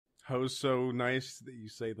Ho's so nice that you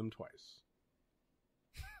say them twice.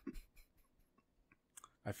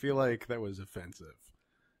 I feel like that was offensive.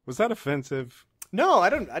 Was that offensive? No, I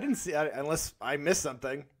didn't see, unless I missed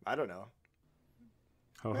something. I don't know.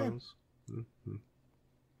 Ho-hos. Mm-hmm.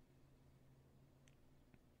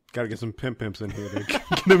 Gotta get some pimps in here to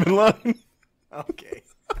get them in line. Okay.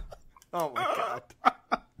 Oh my god.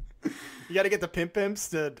 You gotta get the pimps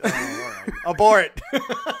to... Oh, all right. Abort.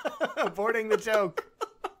 Aborting the joke.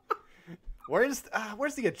 Where's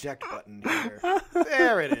the eject button here?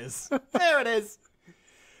 There it is. There it is.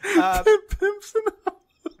 Pimps in the house.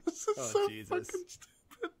 This is so Jesus. fucking stupid.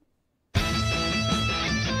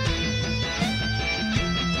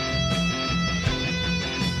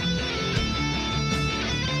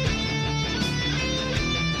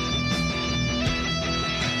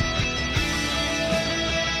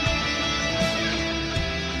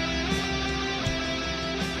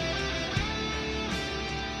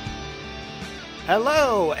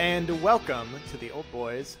 Hello and welcome to the Old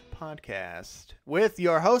Boys Podcast with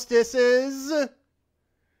your hostesses.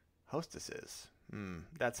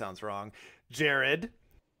 That sounds wrong. Jared.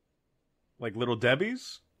 Like Little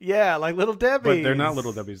Debbie's? Yeah, like Little Debbie's. But they're not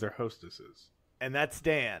Little Debbie's, they're hostesses. And that's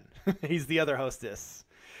Dan. He's the other hostess.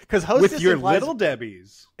 Because hostess with your implies... Little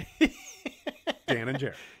Debbie's. Dan and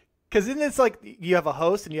Jared. Because isn't it like you have a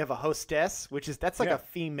host and you have a hostess, that's like Yeah. a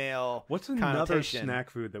female What's another connotation. snack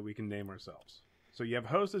food that we can name ourselves? So you have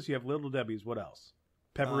Hostess, you have Little Debbie's. What else?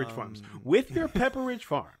 Pepperidge Farms. With your Pepperidge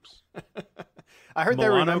Farms. I heard they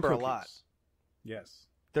Milano remember cookies. a lot. Yes.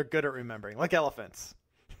 They're good at remembering, like elephants.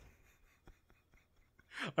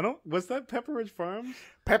 Was that Pepperidge Farms?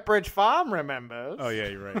 Pepperidge Farm remembers. Oh yeah,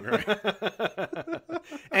 you're right. You're right.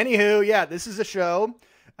 Anywho, yeah, this is a show.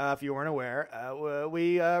 If you weren't aware,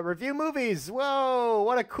 we review movies. Whoa,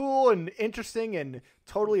 what a cool and interesting and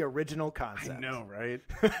totally original concept. I know, right?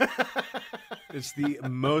 It's the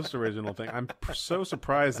most original thing. I'm so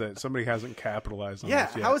surprised that somebody hasn't capitalized on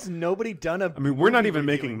this yet. How has nobody done a... I mean, we're not even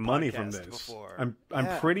making money from this. Before.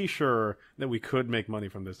 I'm pretty sure that we could make money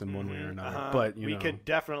from this in one way or another. But we could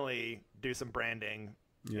definitely do some branding.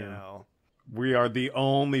 Yeah. You know, we are the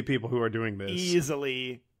only people who are doing this.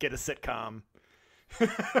 Easily get a sitcom.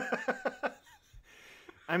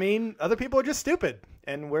 I mean, other people are just stupid,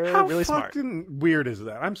 and we're really smart. How fucking weird is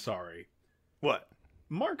that? I'm sorry. What?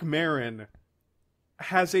 Mark Maron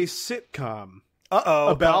has a sitcom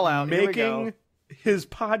about making his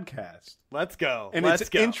podcast. Let's go. And it's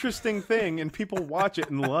an interesting thing, and people watch it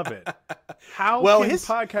and love it. How can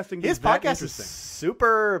podcasting be his that podcast interesting? Is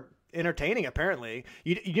super entertaining, apparently.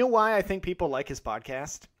 You know why I think people like his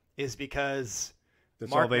podcast? Is because... That's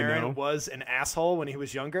Mark all they Maron know. was an asshole when he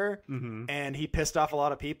was younger, Mm-hmm. and he pissed off a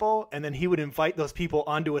lot of people, and then he would invite those people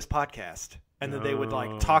onto his podcast, and then they would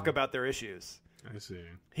like talk about their issues. I see.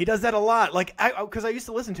 He does that a lot. Like, because I used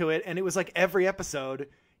to listen to it, and it was like every episode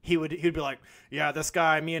he'd be like, "Yeah, this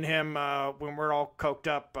guy, me and him, when we're all coked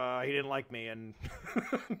up, he didn't like me, and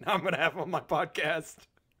now I'm gonna have him on my podcast."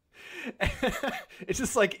 It's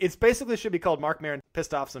just like it's basically should be called Mark Maron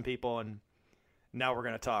pissed off some people and. Now we're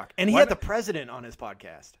going to talk. And he had the president on his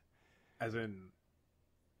podcast. As in...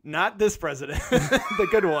 Not this president. The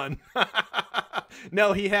good one.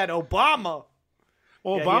 No, he had Obama.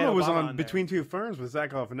 Well, Yeah, Obama was on there. Between Two Ferns with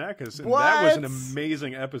Zach Galifianakis, and What? that was an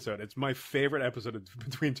amazing episode. It's my favorite episode of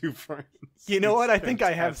Between Two Ferns. You know what? I think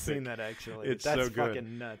I have fantastic. seen that, actually. It's That's so good.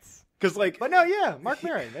 fucking nuts. Because, like... But no, yeah, Mark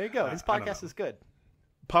Maron. There you go. His I don't podcast know. is good.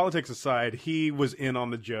 Politics aside, he was in on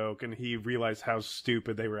the joke, and he realized how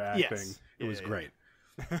stupid they were acting. Yes. It was great.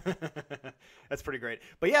 That's pretty great.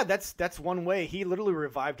 But yeah, that's one way. He literally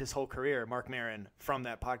revived his whole career, Mark Maron, from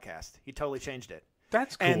that podcast. He totally changed it.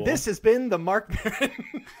 That's cool. And this has been the Mark Maron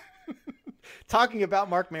Talking About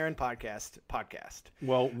Mark Maron podcast.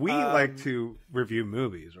 Well, we like to review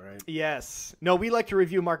movies, right? Yes. No, we like to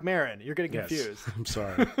review Mark Maron. You're getting Yes. confused. I'm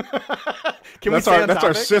sorry. Can That's we stay on that's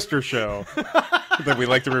our topic? sister show that we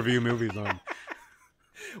like to review movies on.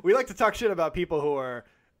 We like to talk shit about people who are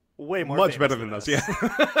way more Much famous better than us, yeah.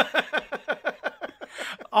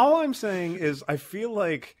 All I'm saying is I feel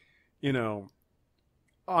like, you know,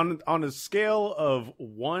 on a scale of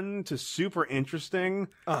 1 to super interesting,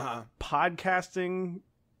 podcasting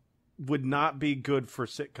would not be good for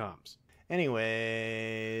sitcoms.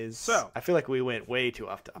 Anyways, So I feel like we went way too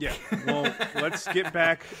off topic. Yeah. Well, let's get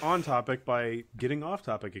back on topic by getting off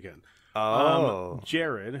topic again.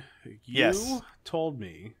 Jared, you told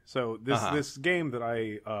me so this game that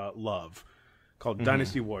I love called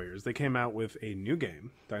Dynasty Warriors. They came out with a new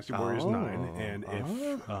game, Dynasty Warriors 9, and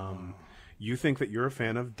if you think that you're a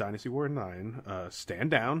fan of Dynasty Warriors 9,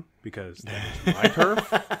 stand down because that is my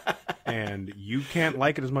turf. and you can't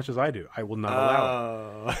like it as much as I do. I will not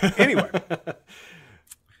allow it. Anyway,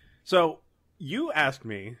 so you asked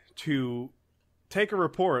me to take a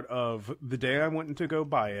report of the day I went to go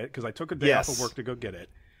buy it, because I took a day off of work to go get it,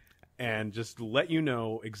 and just let you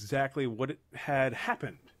know exactly what had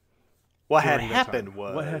happened. What had happened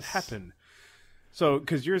was... What had happened. So,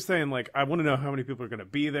 because you're saying, like, I want to know how many people are going to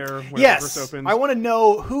be there when it first opens. I want to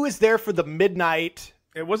know who is there for the midnight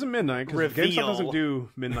It wasn't midnight, because GameStop doesn't do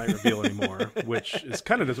midnight reveal anymore, which is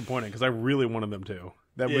kind of disappointing, because I really wanted them to.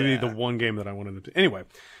 That would be the one game that I wanted them to. Anyway,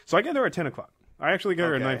 so I get there at 10 o'clock. I actually get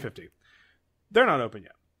there at 9:50. They're not open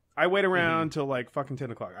yet. I wait around till like fucking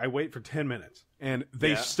 10 o'clock. I wait for 10 minutes, and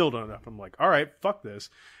they still don't open. I'm like, all right, fuck this.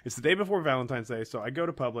 It's the day before Valentine's Day, so I go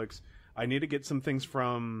to Publix. I need to get some things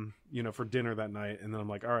from, for dinner that night, and then I'm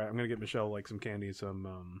like, all right, I'm going to get Michelle like some candy,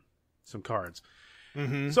 some cards.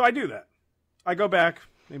 So I do that. I go back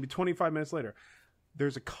maybe 25 minutes later.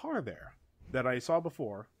 There's a car there that I saw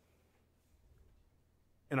before,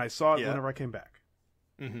 and I saw it whenever I came back.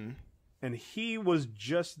 And he was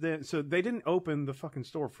just then. So they didn't open the fucking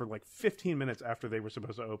store for like 15 minutes after they were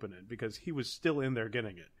supposed to open it, because he was still in there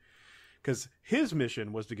getting it. Because his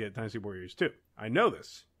mission was to get Dynasty Warriors 2. I know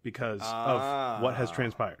this because of what has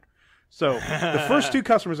transpired. So the first two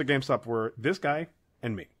customers at GameStop were this guy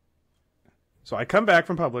and me. So I come back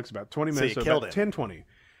from Publix about 20 minutes, so about 10:20,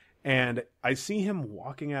 and I see him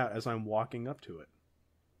walking out as I'm walking up to it.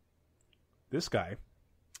 This guy.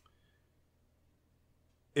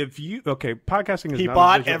 Podcasting is he not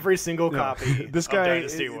bought a visual, every single copy. This guy, of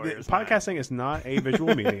Dynasty Warriors, podcasting is not a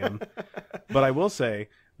visual medium, but I will say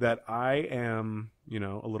that I am, a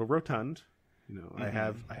little rotund. I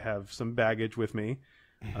have some baggage with me.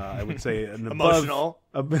 I would say an emotional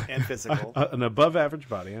and physical, an above average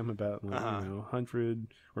body. I'm about 100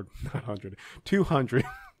 or not 100, 200.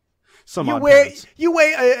 You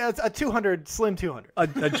weigh a 200, slim 200.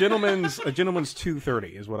 A gentleman's 230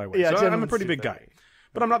 is what I weigh. Yeah, so I'm a pretty big guy,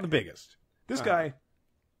 but I'm not the biggest. This guy,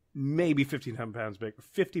 maybe 1,500 pounds big,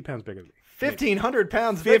 50 pounds bigger than me. 1,500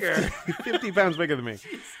 pounds bigger. 50 pounds bigger than me.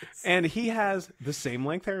 Jesus. And he has the same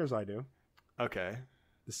length hair as I do. Okay.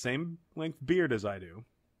 The same length beard as I do.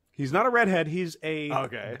 He's not a redhead. He's a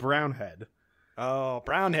brown head. Oh,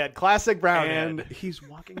 brown head. Classic brown head. And he's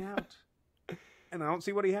walking out. And I don't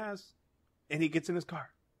see what he has. And he gets in his car.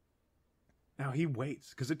 Now he waits,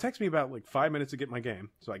 because it takes me about like 5 minutes to get my game.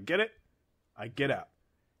 So I get it. I get out.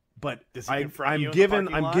 But I'm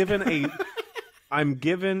given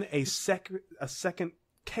a second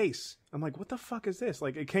case. I'm like, what the fuck is this?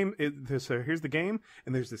 Like, here's the game,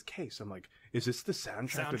 and there's this case. I'm like, is this the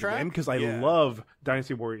soundtrack of the game? Because I love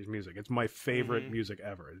Dynasty Warriors music. It's my favorite music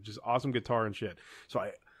ever. It's just awesome guitar and shit. So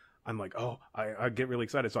I'm like, I get really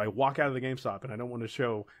excited. So I walk out of the GameStop, and I don't want to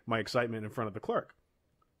show my excitement in front of the clerk.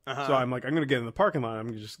 So I'm like, I'm going to get in the parking lot.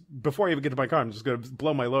 I'm just, before I even get to my car, I'm just going to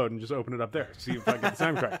blow my load and just open it up there, see if I get the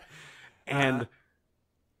soundtrack. And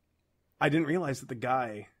I didn't realize that the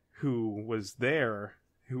guy who was there,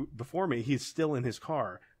 who before me, he's still in his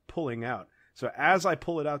car pulling out. So as I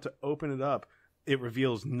pull it out to open it up, it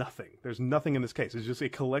reveals nothing. There's nothing in this case. It's just a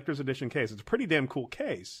collector's edition case. It's a pretty damn cool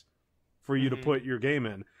case for you to put your game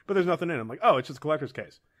in, but there's nothing in it. I'm like, oh, it's just a collector's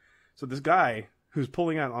case. So this guy who's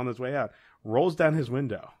pulling out on his way out rolls down his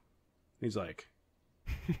window. He's like,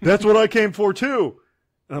 that's what I came for too.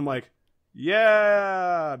 And I'm like,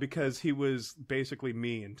 yeah, because he was basically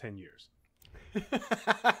me in 10 years.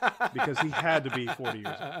 Because he had to be 40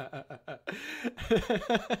 years old.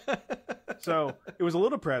 So it was a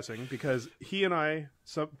little depressing, because he and I,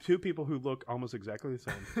 two people who look almost exactly the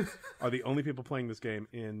same, are the only people playing this game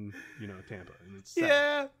in Tampa. And it's sad.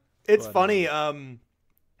 Yeah, it's funny.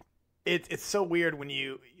 It's so weird when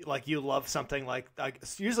you love something like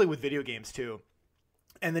usually with video games too,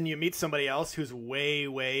 and then you meet somebody else who's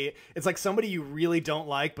way it's like somebody you really don't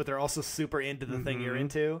like, but they're also super into the thing you're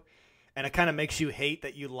into, and it kind of makes you hate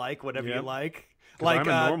that you like whatever you like. Like I'm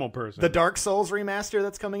a normal person. The Dark Souls remaster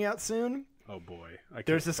that's coming out soon. Oh boy,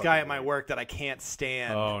 there's this guy at my work that I can't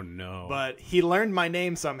stand. Oh no! But he learned my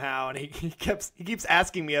name somehow, and he keeps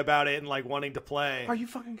asking me about it and like wanting to play. Are you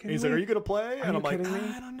fucking kidding me? He's like, "Are you gonna play?" And I'm like,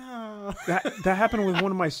 I don't know. That happened with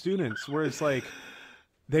one of my students, where it's like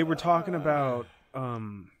they were talking about.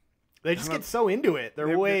 They just get so into it.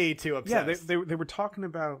 They're way too obsessed. Yeah, they were talking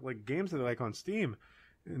about like games that they like on Steam,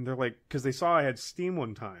 and they're like, because they saw I had Steam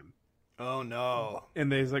one time. Oh no!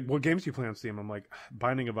 And they're like, "What games do you play on Steam?" I'm like,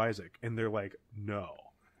 "Binding of Isaac," and they're like, "No,"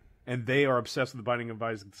 and they are obsessed with the Binding of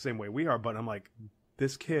Isaac the same way we are. But I'm like,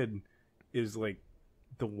 this kid is like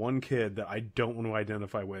the one kid that I don't want to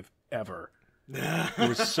identify with ever. It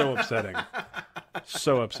was so upsetting,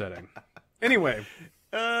 so upsetting. Anyway,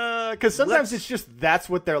 Because sometimes it's just that's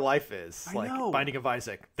what their life is. I know. Binding of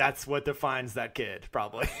Isaac. That's what defines that kid,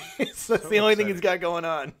 probably. That's the only thing he's got going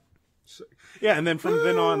on. So, yeah, and then from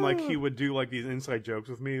then on, like, he would do like these inside jokes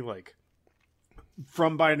with me, like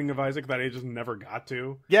from Binding of Isaac that I just never got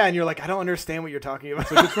to. Yeah, and you're like, I don't understand what you're talking about.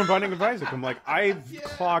 So it's from Binding of Isaac. I'm like, I've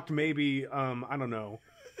clocked maybe I don't know,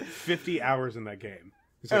 50 hours in that game.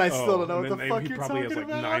 He's and like, I still don't know what the fuck he you're probably talking has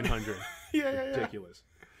like about. 900. Yeah. Ridiculous.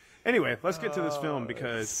 Anyway, let's get to this film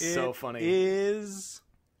because so it funny. is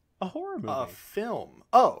a horror movie. A film.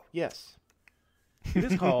 Oh, yes. It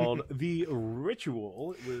is called The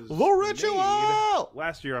Ritual. It was The Ritual! made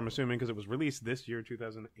last year, I'm assuming, because it was released this year,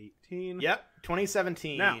 2018. Yep,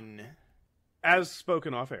 2017. Now, as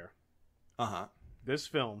spoken off air, uh-huh. This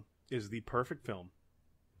film is the perfect film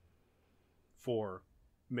for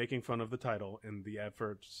making fun of the title and the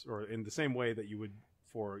efforts, or in the same way that you would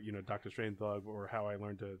for, you know, Dr. Strangelove or How I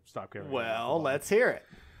Learned to Stop Caring. Well, let's hear it.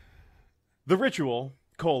 The Ritual,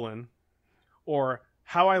 or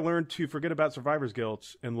How I Learned to Forget About Survivor's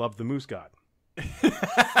Guilt and Love the Moose God.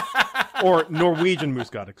 Or Norwegian Moose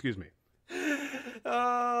God, excuse me.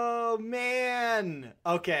 Oh, man.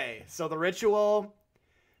 Okay, so The Ritual,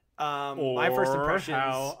 my first impressions...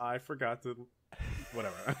 How I Forgot to...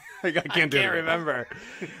 Whatever. I can't remember.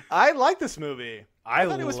 I like this movie. I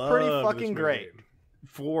thought it was pretty fucking great.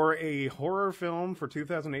 For a horror film for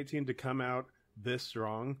 2018 to come out this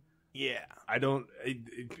strong... Yeah.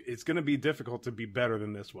 It's going to be difficult to be better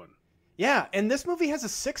than this one. Yeah, and this movie has a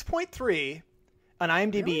 6.3 on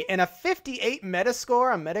IMDb and a 58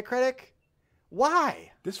 Metascore on Metacritic.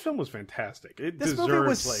 Why? This film was fantastic. This movie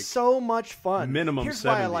was like so much fun. Minimum Here's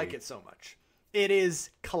 70. why I like it so much. It is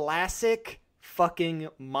classic fucking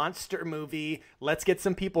monster movie. Let's get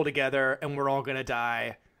some people together and we're all going to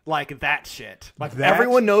die. Like that shit. Like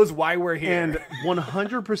everyone knows why we're here. And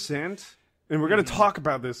 100%... And we're going to talk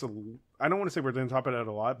about this. I don't want to say we're going to talk about it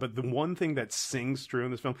a lot, but the one thing that sings true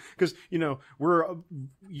in this film, because, you know,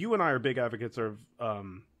 you and I are big advocates of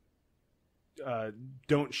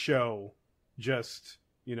don't show just,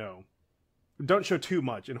 you know, don't show too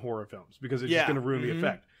much in horror films because it's just going to ruin the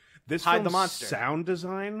effect. This Hide film's the monster. Sound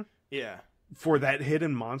design for that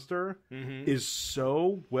hidden monster is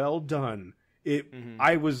so well done.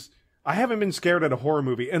 I haven't been scared at a horror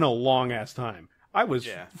movie in a long ass time. I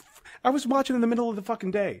was watching in the middle of the fucking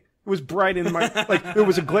day. It was bright in my... like, there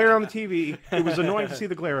was a glare on the TV. It was annoying to see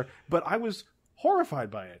the glare, but I was horrified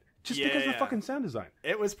by it. Just because of the fucking sound design.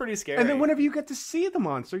 It was pretty scary. And then whenever you get to see the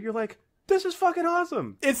monster, you're like, this is fucking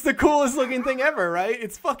awesome. It's the coolest looking thing ever, right?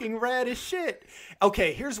 It's fucking rad as shit.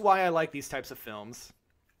 Okay, here's why I like these types of films.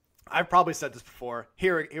 I've probably said this before.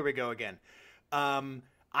 Here we go again.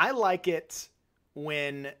 I like it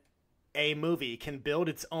when... a movie can build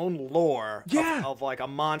its own lore of like a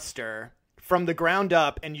monster from the ground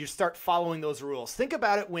up and you start following those rules. Think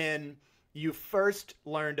about it when you first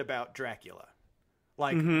learned about Dracula.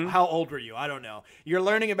 Like, how old were you? I don't know. You're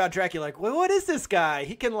learning about Dracula. Like, well, what is this guy?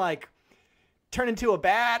 He can like turn into a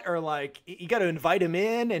bat or like you got to invite him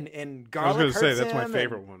in and garlic I was going to say, that's my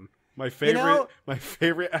favorite one. My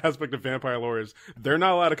favorite aspect of vampire lore is they're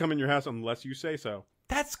not allowed to come in your house unless you say so.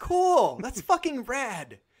 That's cool. That's fucking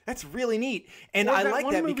rad. That's really neat. And I like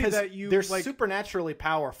that because they're like, supernaturally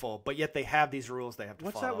powerful, but yet they have these rules they have to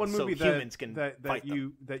follow. What's that one movie so humans can fight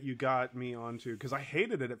them. that you got me onto? Because I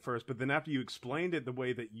hated it at first, but then after you explained it the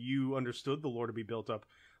way that you understood the lore to be built up,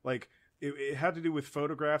 like it had to do with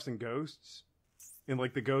photographs and ghosts. And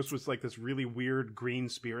like the ghost was like this really weird green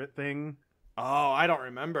spirit thing. Oh, I don't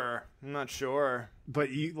remember. I'm not sure. But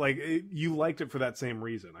you liked it for that same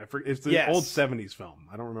reason. It's the old 70s film.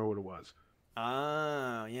 I don't remember what it was.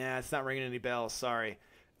 Oh, yeah, it's not ringing any bells. Sorry.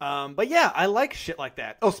 But yeah, I like shit like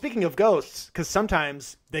that. Oh, speaking of ghosts, because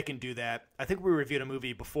sometimes they can do that. I think we reviewed a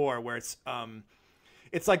movie before where it's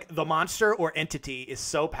like the monster or entity is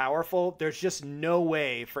so powerful, there's just no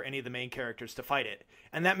way for any of the main characters to fight it.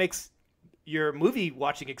 And that makes your movie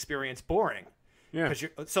watching experience boring. Yeah.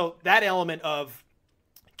 So that element of,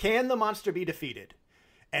 can the monster be defeated?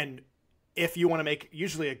 And if you want to make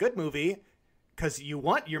usually a good movie... because you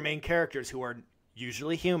want your main characters, who are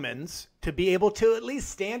usually humans, to be able to at least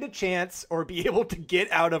stand a chance or be able to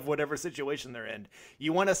get out of whatever situation they're in.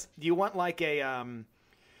 You want like a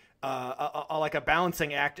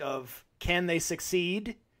balancing act of, can they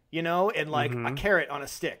succeed? You know, and like a carrot on a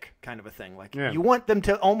stick kind of a thing. Like you want them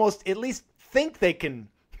to almost at least think they can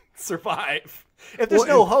survive. If there's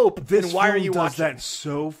no hope, then why are you watching? That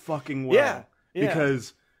so fucking well. Yeah.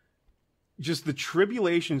 Because just the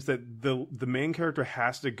tribulations that the main character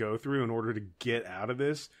has to go through in order to get out of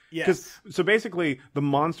this. Yes. So basically, the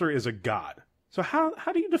monster is a god. So how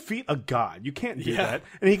do you defeat a god? You can't do that.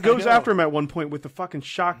 And he goes after him at one point with a fucking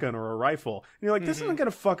shotgun or a rifle. And you're like, this isn't gonna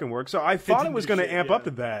fucking work. So I thought it was gonna amp up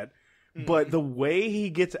to that, but the way he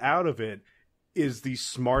gets out of it is the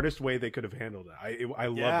smartest way they could have handled it. I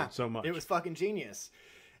love it so much. It was fucking genius.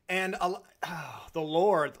 And the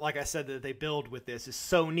lore, like I said, that they build with this is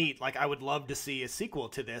so neat. Like, I would love to see a sequel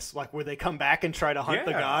to this, like where they come back and try to hunt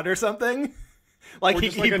the god or something. Like, or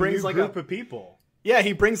he brings like a group of people. Yeah,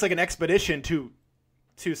 he brings like an expedition to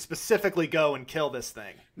specifically go and kill this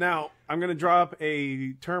thing. Now, I'm going to drop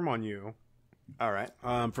a term on you. All right.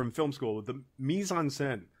 From film school, the mise en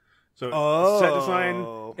scène. So set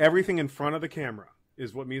design, everything in front of the camera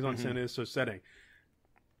is what mise en scène is. So setting.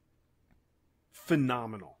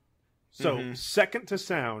 Phenomenal. So second to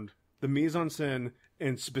sound, the mise en scène,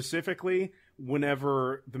 and specifically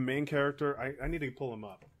whenever the main character, I need to pull him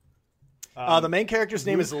up. The main character's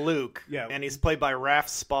name is Luke, and he's played by Rafe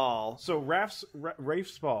Spall. So Rafe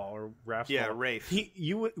Spall, or Rafe Spall. Yeah, Rafe.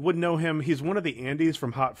 You would know him. He's one of the Andys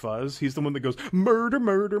from Hot Fuzz. He's the one that goes, murder,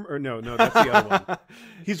 murder, or no, that's the other one.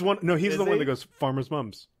 He's the one that goes, Farmer's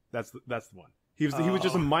Mums. That's the one. He was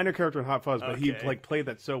just a minor character in Hot Fuzz, but he like played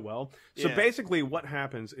that so well. So basically what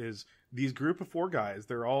happens is these group of 4 guys,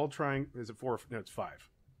 they're all trying, is it 4? No, it's 5.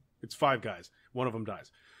 It's 5 guys. One of them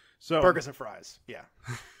dies. So burgers and fries. Yeah.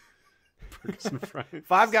 Burgers and fries.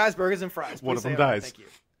 5 guys, burgers and fries. One of them dies. Thank you.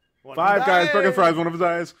 5 guys, burgers and fries. One of them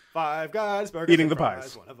dies. 5 guys, burgers eating and the fries.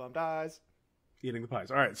 pies. One of them dies. Eating the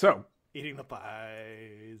pies. All right, so eating the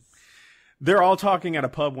pies. They're all talking at a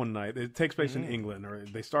pub one night. It takes place in England, or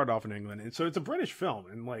they start off in England, and so it's a British film.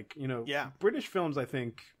 And like British films, I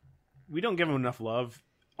think we don't give them enough love.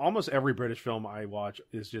 Almost every British film I watch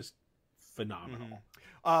is just phenomenal.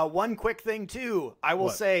 One quick thing too, I will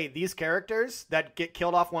say these characters that get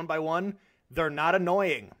killed off one by one, they're not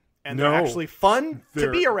annoying, and they're actually fun to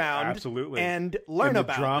be around. Absolutely, and learn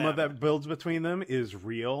about the drama them. that builds between them is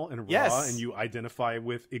real and raw, and you identify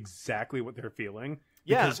with exactly what they're feeling.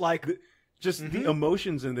 Yeah, because like the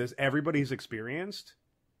emotions in this, everybody's experienced,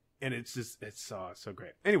 and it's so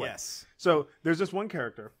great. Anyway, so there's this one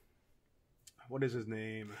character. What is his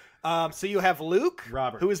name? So you have Luke,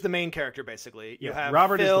 Robert, who is the main character, basically. You have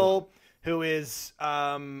Robert Phil, who is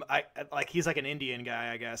he's like an Indian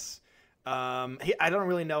guy, I guess. I don't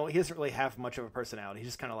really know. He doesn't really have much of a personality. He's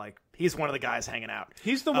just kind of like, he's one of the guys hanging out.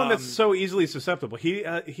 He's the one that's so easily susceptible. He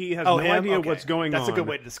has no idea what's going on. That's a good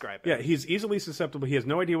way to describe it. Yeah, he's easily susceptible. He has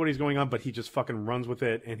no idea what he's going on, but he just fucking runs with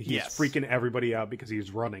it, and he's freaking everybody out because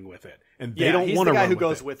he's running with it, and they don't want to run with it. He's the guy who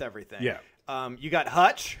goes with everything. Yeah. You got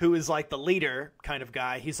Hutch, who is like the leader kind of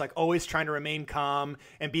guy. He's like always trying to remain calm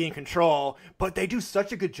and be in control, but they do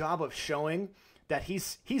such a good job of showing that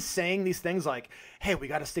he's saying these things like, hey, we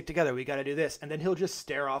got to stick together. We got to do this. And then he'll just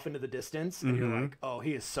stare off into the distance. And you're like, oh,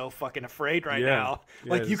 he is so fucking afraid right now.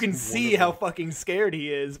 Yeah, like you can see how fucking scared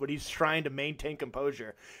he is, but he's trying to maintain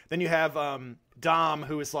composure. Then you have Dom,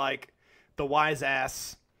 who is like the wise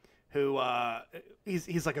ass, who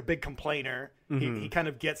he's like a big complainer. He kind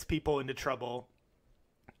of gets people into trouble,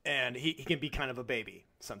 and he can be kind of a baby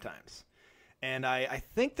sometimes. And I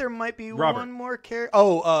think there might be one more character.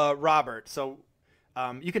 Oh, Robert. So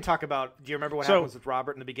you can talk about. Do you remember what happens with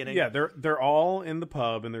Robert in the beginning? Yeah, they're all in the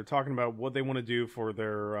pub and they're talking about what they want to do for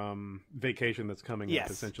their vacation that's coming up,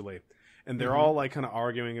 essentially. And they're all like kind of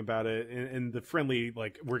arguing about it in the friendly,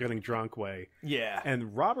 like, we're getting drunk way. Yeah.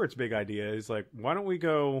 And Robert's big idea is like, why don't we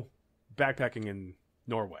go backpacking in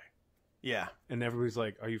Norway? Yeah. And everybody's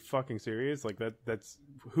like, are you fucking serious? Like that's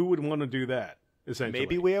who would want to do that? Essentially.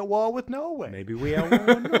 Maybe we're at war with Norway. Maybe we are at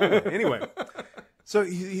war with Norway. Anyway, so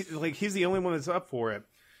he's the only one that's up for it.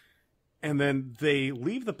 And then they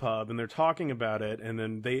leave the pub and they're talking about it, and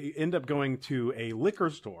then they end up going to a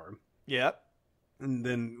liquor store. Yep. And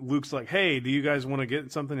then Luke's like, hey, do you guys want to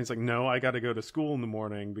get something? He's like, no, I got to go to school in the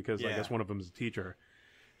morning because I guess one of them is a teacher.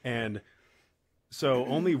 And so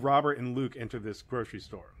only Robert and Luke enter this grocery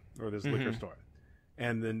store or this liquor store.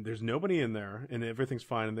 And then there's nobody in there, and everything's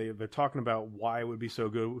fine. And they're talking about why it would be so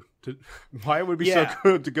good to so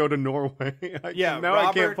good to go to Norway. Now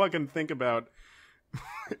I can't fucking think about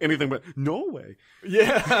anything but Norway.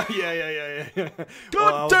 Yeah. I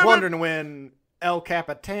was wondering when El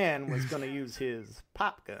Capitan was going to use his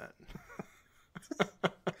pop gun.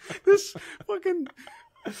 This fucking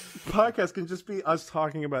podcast can just be us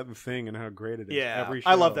talking about The Thing and how great it is. Yeah, every show.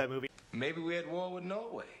 I love that movie. Maybe we're at war with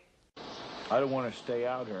Norway. I don't want to stay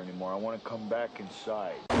out here anymore. I want to come back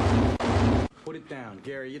inside. Put it down,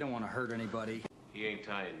 Gary. You don't want to hurt anybody. He ain't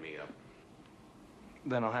tying me up.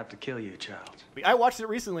 Then I'll have to kill you, child. I watched it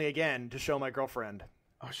recently again to show my girlfriend.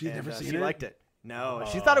 Oh, she'd never seen it? She liked it. No,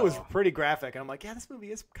 she thought it was pretty graphic, and I'm like, yeah, this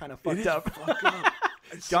movie is kind of fucked up.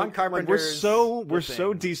 John Carpenter. We're so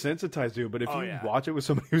desensitized to it, but if you watch it with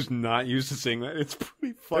somebody who's not used to seeing that, it's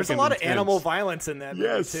pretty fucking There's a lot intense. of animal violence in that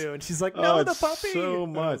movie too, and she's like, "No, the puppy." So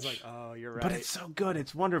much. I was like, "Oh, you're right." But it's so good.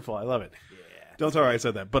 It's wonderful. I love it. Yeah. Don't tell her I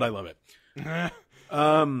said that, but I love it.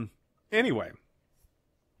 Anyway,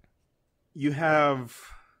 you have.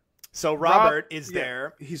 So Robert is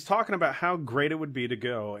there. He's talking about how great it would be to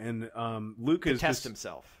go, and Luke is test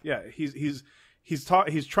himself. Yeah, he's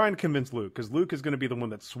trying to convince Luke, because Luke is going to be the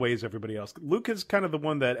one that sways everybody else. Luke is kind of the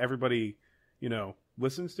one that everybody,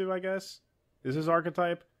 listens to, I guess. Is his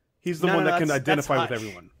archetype? He's the one that can identify with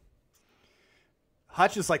everyone.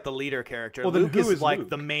 Hutch is like the leader character. Well, Luke then who is like Luke?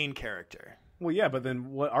 the main character. Well, yeah, but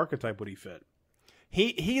then what archetype would he fit?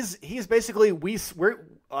 He's basically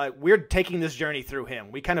we're taking this journey through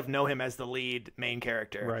him. We kind of know him as the lead main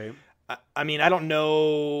character. Right. I mean, I don't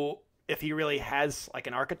know if he really has like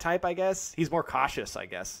an archetype, I guess. He's more cautious, I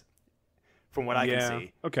guess, from what I can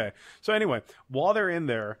see. Okay. So anyway, while they're in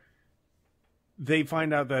there, they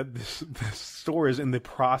find out that this store is in the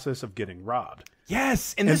process of getting robbed.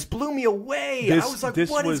 Yes, and this blew me away. I was like,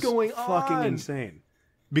 what is going on? Fucking insane.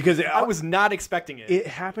 Because I was not expecting it. It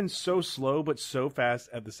happened so slow but so fast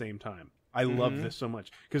at the same time. I love this so much.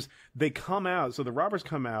 Because they come out, so the robbers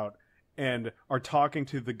come out and are talking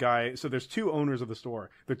to the guy. So there's two owners of the store.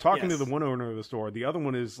 They're talking to the one owner of the store. The other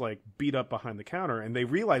one is like beat up behind the counter, and they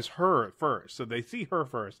realize her first. So they see her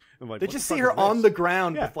first. And like, they just see her on the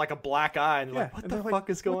ground with like a black eye, and they're like, what the fuck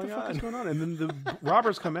is going on? What the fuck is going on? And then the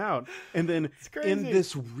robbers come out, and then in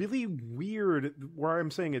this really weird, where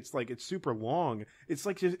I'm saying it's super long. It's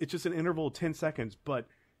like it's just an interval of 10 seconds, but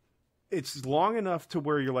it's long enough to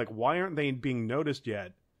where you're like, why aren't they being noticed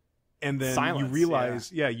yet? And then you realize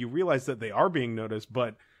that they are being noticed,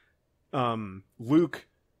 but Luke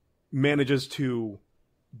manages to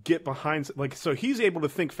get behind, so he's able to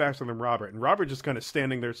think faster than Robert, and Robert just kind of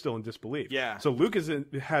standing there still in disbelief. Yeah. So Luke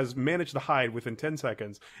has managed to hide within 10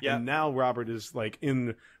 seconds, and now Robert is like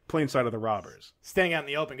in plain sight of the robbers, standing out in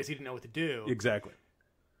the open because he didn't know what to do. Exactly.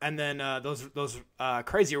 And then those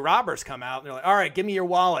crazy robbers come out, and they're like, "All right, give me your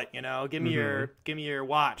wallet, give me your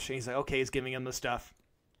watch." And he's like, "Okay," he's giving him the stuff.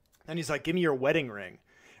 And he's like, "Give me your wedding ring."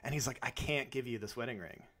 And he's like, "I can't give you this wedding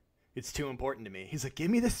ring. It's too important to me." He's like, "Give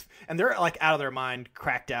me this." And they're like out of their mind,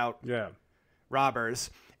 cracked out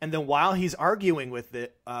robbers. And then while he's arguing with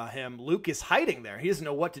him, Luke is hiding there. He doesn't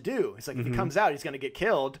know what to do. He's like, if he comes out, he's going to get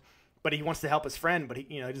killed. But he wants to help his friend, but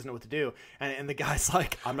he doesn't know what to do. And the guy's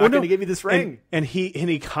like, "I'm not going to give you this ring." And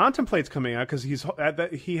he contemplates coming out because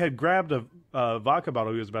he had grabbed a vodka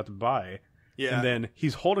bottle he was about to buy. Yeah. And then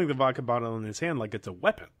he's holding the vodka bottle in his hand like it's a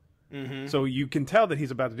weapon. Mm-hmm. So you can tell that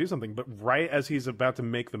he's about to do something, but right as he's about to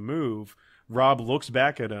make the move, Rob looks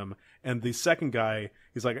back at him, and the second guy,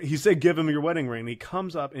 he said, "Give him your wedding ring." And he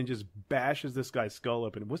comes up and just bashes this guy's skull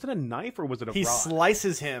open. Was it a knife or was it a rod? He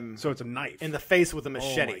slices him. So it's a knife. In the face with a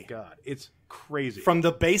machete. Oh my God. It's crazy. From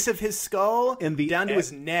the base of his skull down to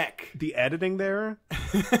his neck. The editing there.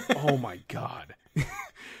 Oh my God.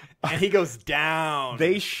 And he goes down.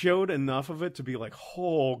 They showed enough of it to be like,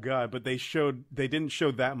 oh God, but they didn't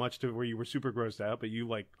show that much to where you were super grossed out, but you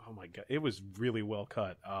like, oh my God, it was really well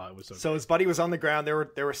cut. It was so his buddy was on the ground. They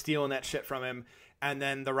were stealing that shit from him, and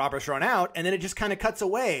then the robbers run out, and then it just kind of cuts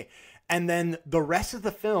away, and then the rest of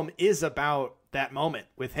the film is about that moment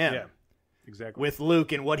with him. Yeah, exactly. With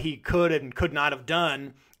Luke and what he could and could not have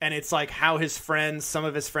done, and it's like how some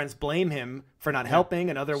of his friends blame him for not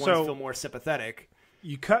helping, and other ones feel more sympathetic.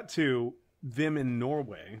 You cut to them in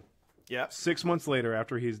Norway. Yeah. 6 months later,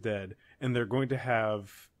 after he's dead, and they're going to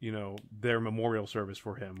have, their memorial service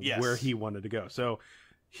for him where he wanted to go. So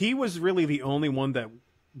he was really the only one that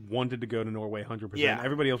wanted to go to Norway 100%. Yeah.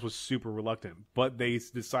 Everybody else was super reluctant, but they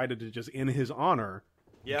decided to just, in his honor,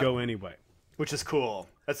 go anyway. Which is cool.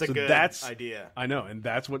 That's a good idea. I know, and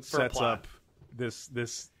that's what sets up this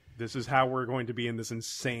is how we're going to be in this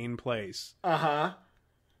insane place. Uh-huh.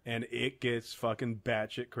 And it gets fucking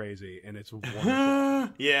batshit crazy, and it's wonderful.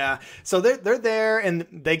 Yeah. So they're there, and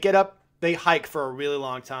they get up. They hike for a really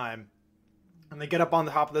long time, and they get up on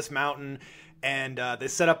the top of this mountain, and they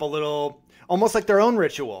set up a little, almost like their own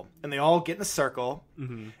ritual, and they all get in a circle,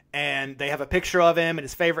 and they have a picture of him and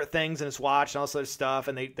his favorite things and his watch and all this other stuff,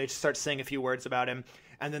 and they just start saying a few words about him,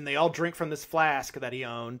 and then they all drink from this flask that he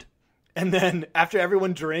owned, and then after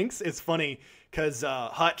everyone drinks, it's funny because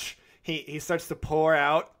Hutch. He starts to pour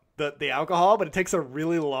out the alcohol, but it takes a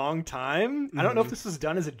really long time. I don't know if this was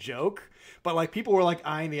done as a joke, But like people were like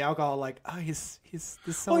eyeing the alcohol, like, oh, he's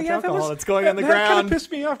there's so much alcohol that's going on the ground. That kind of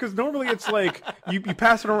pissed me off because normally it's like you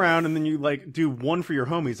pass it around and then you like do one for your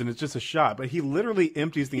homies and it's just a shot. But he literally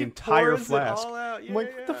empties the entire flask. All out. Yeah, I'm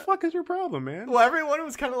like, what the fuck is your problem, man? Well, everyone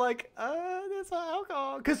was kind of like, there's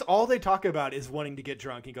alcohol, because all they talk about is wanting to get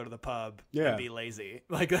drunk and go to the pub and be lazy.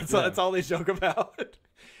 Like that's all they joke about.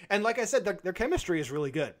 And like I said, their chemistry is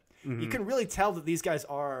really good. You can really tell that these guys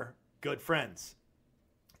are good friends.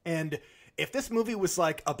 And if this movie was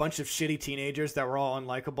like a bunch of shitty teenagers that were all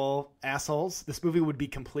unlikable assholes, this movie would be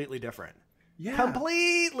completely different. Yeah.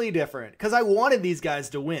 Completely different. Because I wanted these guys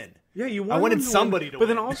to win. Yeah, I wanted somebody to win. But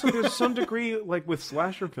then also there's some degree, like with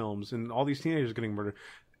slasher films and all these teenagers getting murdered,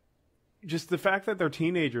 just the fact that they're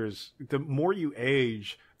teenagers, the more you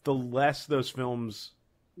age, the less those films,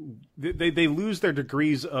 they lose their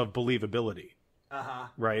degrees of believability.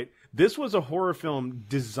 Right? This was a horror film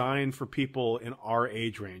designed for people in our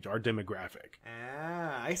age range, our demographic.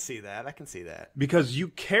 I see that. I can see that. Because you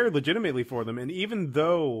care legitimately for them. And even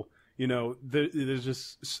though, you know, there's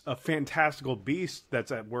just a fantastical beast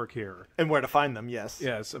that's at work here. And where to find them, yes.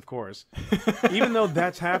 Yes, of course. Even though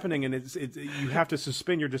that's happening and it's you have to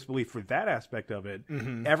suspend your disbelief for that aspect of it,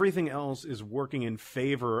 everything else is working in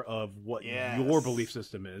favor of what your belief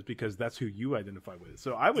system is, because that's who you identify with.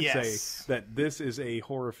 So I would say that this is a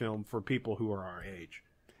horror film for people who are our age.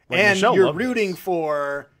 Like, and Michelle, you're rooting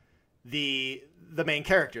for the main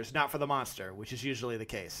characters, not for the monster, which is usually the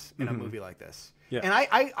case in a movie like this. Yeah. And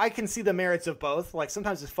I can see the merits of both. Like,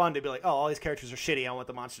 sometimes it's fun to be like, oh, all these characters are shitty. I want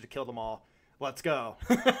the monster to kill them all. Let's go.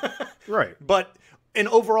 Right. But an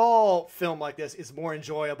overall film like this is more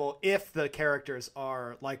enjoyable if the characters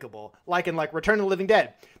are likable. Like in like Return of the Living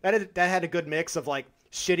Dead. That had a good mix of like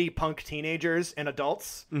shitty punk teenagers and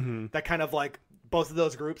adults. That kind of like both of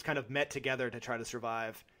those groups kind of met together to try to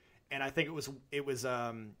survive. And I think it was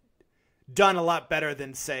done a lot better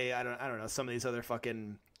than, say, I don't know, some of these other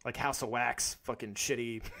fucking like House of Wax, fucking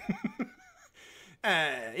shitty,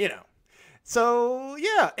 you know. So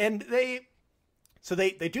yeah, and they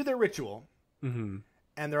do their ritual, and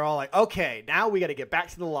they're all like, okay, now we got to get back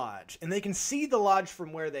to the lodge, and they can see the lodge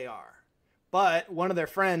from where they are. But one of their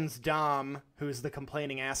friends, Dom, who's the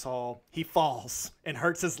complaining asshole, he falls and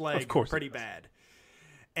hurts his leg pretty bad.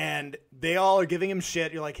 And they all are giving him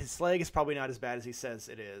shit. You're like, his leg is probably not as bad as he says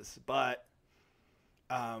it is, but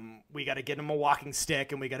we got to get him a walking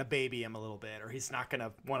stick and we got to baby him a little bit, or he's not going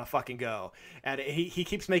to want to fucking go. And he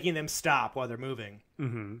keeps making them stop while they're moving.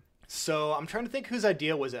 So I'm trying to think whose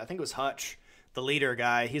idea was it. I think it was Hutch, the leader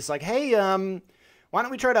guy. He's like, hey, why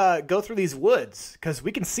don't we try to go through these woods? Because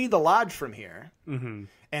we can see the lodge from here. And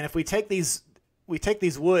if we take these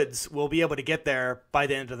woods, we'll be able to get there by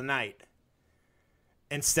the end of the night,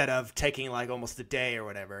 instead of taking like almost a day or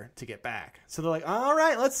whatever to get back. So they're like, all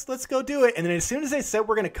right, let's go do it. And then as soon as they said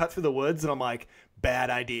we're going to cut through the woods, and I'm like, bad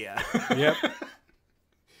idea. Yep.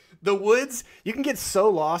 The woods, you can get so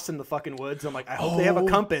lost in the fucking woods. I'm like, I hope they have a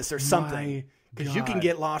compass or something, because you can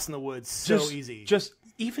get lost in the woods so easy. Just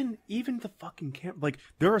even the fucking camera. Like,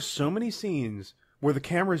 there are so many scenes where the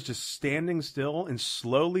camera is just standing still and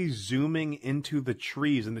slowly zooming into the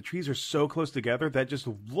trees, and the trees are so close together that just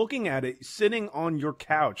looking at it, sitting on your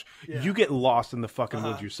couch, you get lost in the fucking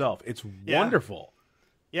woods yourself. It's wonderful.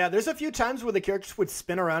 Yeah, there's a few times where the characters would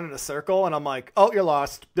spin around in a circle, and I'm like, oh, you're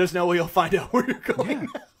lost. There's no way you'll find out where you're going.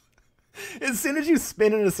 As soon as you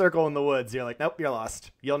spin in a circle in the woods, you're like, nope, you're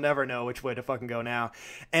lost. You'll never know which way to fucking go now.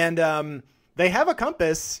 And they have a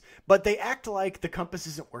compass, but they act like the compass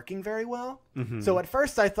isn't working very well. So at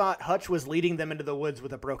first I thought Hutch was leading them into the woods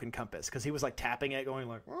with a broken compass, because he was like tapping it, going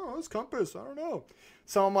like, oh, this compass, I don't know.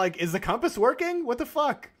 So I'm like, is the compass working? What the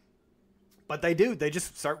fuck? But they do. They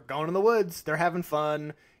just start going in the woods. They're having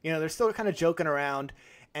fun. You know, they're still kind of joking around.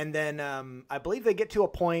 And then I believe they get to a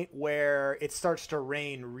point where it starts to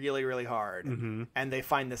rain really, really hard. And they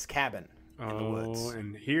find this cabin in the woods.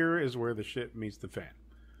 And here is where the shit meets the fan.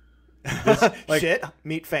 Shit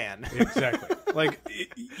meet fan. Exactly. Like,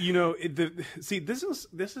 you know, see, this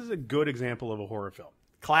is a good example of a horror film.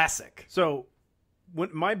 Classic. So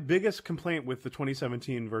my biggest complaint with the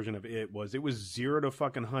 2017 version of it was 0 to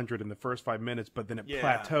fucking 100 in the first 5 minutes, but then it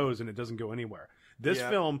plateaus and it doesn't go anywhere. This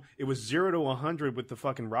film, it was 0 to 100 with the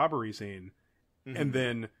fucking robbery scene, and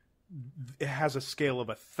then it has a scale of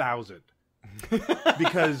 1,000.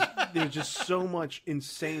 Because there's just so much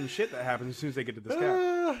insane shit that happens as soon as they get to this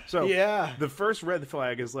cabin. So the first red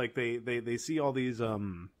flag is like they see all these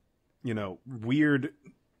you know, weird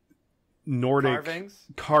Nordic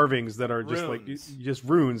carvings that are just runes. Like just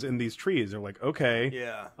runes in these trees. They're like,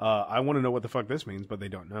 okay, I want to know what the fuck this means, but they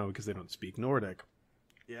don't know because they don't speak Nordic.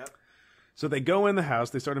 So they go in the house,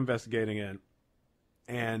 they start investigating it,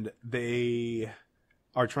 and they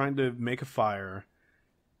are trying to make a fire,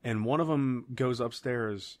 and one of them goes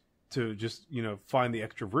upstairs to just, find the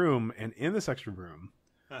extra room, and in this extra room,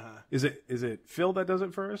 is it Phil that does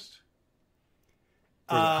it first?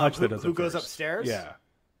 Or is it Hutch that does it Who goes first? upstairs? Yeah.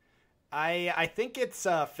 I think it's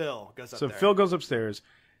Phil goes up So there. Phil goes upstairs,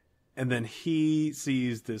 and then he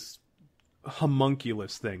sees this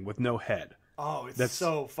homunculus thing with no head. Oh, that's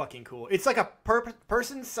so fucking cool. It's like a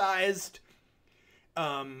person-sized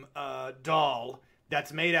doll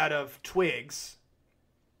that's made out of twigs,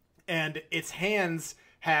 and its hands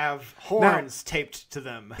have horns taped to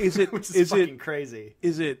them. Is it which is fucking crazy?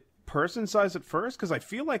 Is it person size at first? Because I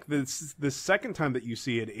feel like the second time that you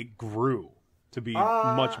see it, it grew to be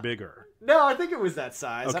much bigger. No, I think it was that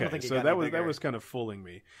size. Okay, I don't think it so got that any was bigger. that was kind of fooling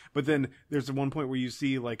me. But then there's the one point where you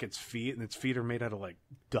see like its feet, and its feet are made out of like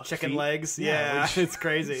duck chicken feet. legs. Yeah, which it's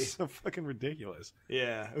crazy. is so fucking ridiculous.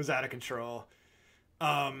 Yeah, it was out of control.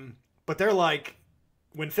 But they're like,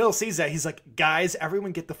 when Phil sees that, he's like, guys,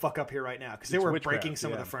 everyone get the fuck up here right now. Because they It's were witchcraft, breaking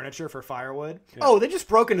some of yeah. the furniture for firewood. Yeah. Oh, they just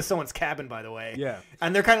broke into someone's cabin, by the way. Yeah.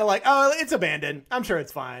 And they're kind of like, oh, it's abandoned. I'm sure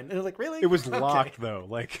it's fine. And they're like, really? It was Okay. locked though.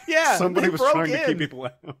 Like Yeah, somebody they was broke trying to in. keep people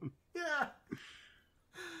out. Yeah.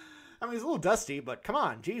 I mean, it's a little dusty, but come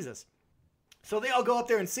on, Jesus. So they all go up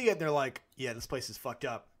there and see it, and they're like, yeah, this place is fucked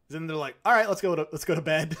up. Then they're like, all right, let's go to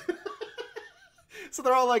bed. So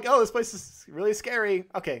they're all like, oh, this place is really scary.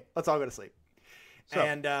 Okay, let's all go to sleep. So,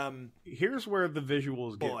 and here's where the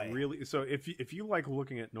visuals Boy. get really. So if you like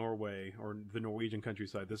looking at Norway or the Norwegian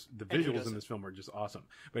countryside, the And who visuals in doesn't? this film are just awesome.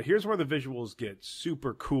 But here's where the visuals get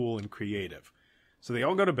super cool and creative. So they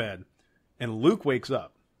all go to bed, and Luke wakes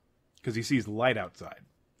up because he sees light outside.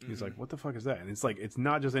 He's like, "What the fuck is that?" And it's like, it's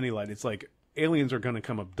not just any light. It's like aliens are gonna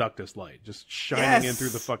come abduct us light, just shining in through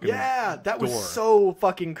the fucking that door. was so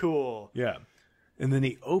fucking cool. Yeah. And then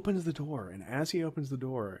he opens the door, and as he opens the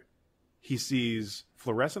door, he sees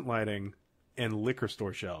fluorescent lighting and liquor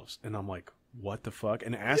store shelves. And I'm like, what the fuck?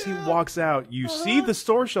 And as he walks out, you see the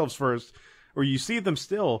store shelves first, or you see them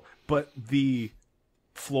still, but the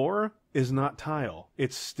floor is not tile.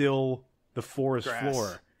 It's still the forest Grass.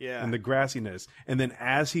 floor. Yeah. And the grassiness. And then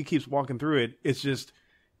as he keeps walking through it, it's just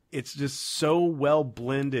so well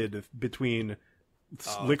blended between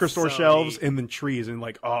liquor store so shelves neat. and then trees, and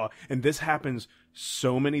like, and this happens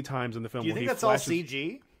so many times in the film. Do you where think he that's flashes... all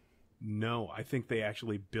CG? No, I think they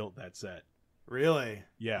actually built that set. Really?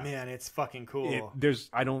 Yeah. Man, it's fucking cool.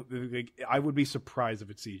 I would be surprised if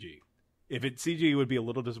it's CG. If it's CG, it would be a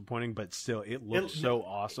little disappointing, but still, it looked so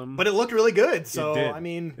awesome. But it looked really good. So, It did. I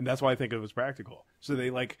mean, and that's why I think it was practical. So they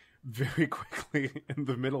like very quickly in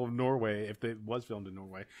the middle of Norway, if it was filmed in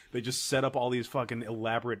Norway, they just set up all these fucking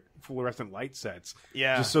elaborate fluorescent light sets,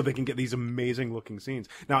 Yeah. just so they can get these amazing looking scenes.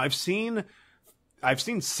 Now I've seen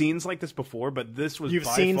scenes like this before, but this was You've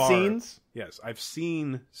by seen far, scenes? Yes, I've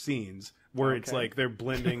seen scenes where it's like they're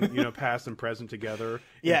blending, past and present together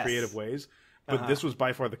in Yes. creative ways. But this was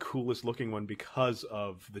by far the coolest looking one because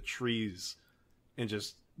of the trees and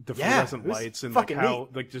just the fluorescent it was lights and like fucking how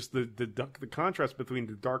neat. like just the contrast between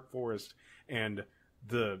the dark forest and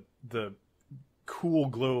the cool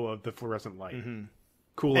glow of the fluorescent light.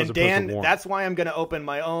 Cool as and opposed Dan, to warm. that's why I'm going to open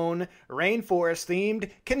my own rainforest-themed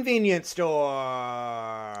convenience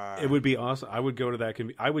store. It would be awesome. I would go to that.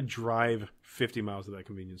 I would drive 50 miles to that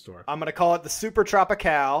convenience store. I'm going to call it the Super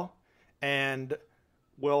Tropical, and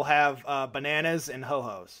we'll have bananas and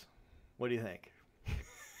ho-hos. What do you think?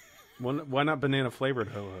 Why not banana flavored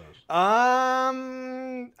ho-hos?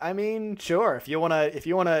 I mean, sure. If you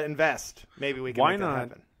wanna invest, maybe we can Why make that not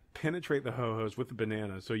happen. penetrate the ho-hos with the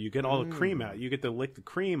banana so you get all the cream out? You get to lick the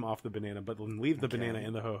cream off the banana, but then leave the banana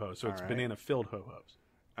in the ho-ho, so it's right. banana-filled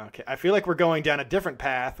ho-hos. Okay, I feel like we're going down a different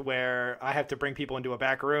path where I have to bring people into a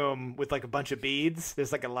back room with like a bunch of beads.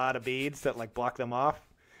 There's like a lot of beads that like block them off.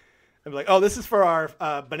 I'm like, oh, this is for our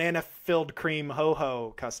banana-filled cream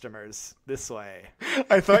ho-ho customers. This way.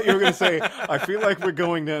 I thought you were going to say, I feel like we're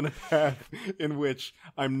going down a path in which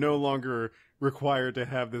I'm no longer required to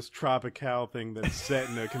have this tropical thing that's set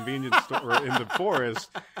in a convenience store in the forest,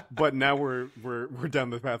 but now we're down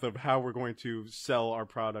the path of how we're going to sell our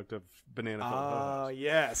product of banana filled Oh, ho-hos.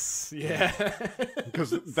 yes. Yeah.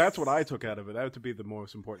 Because that's what I took out of it. That would be the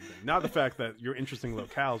most important thing. Not the fact that your interesting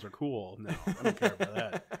locales are cool. No, I don't care about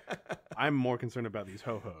that. I'm more concerned about these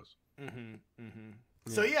ho-hos.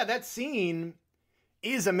 So yeah, that scene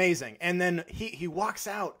is amazing. And then he walks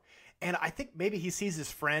out, and I think maybe he sees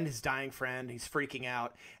his friend, his dying friend. He's freaking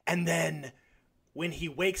out. And then when he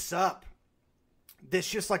wakes up, this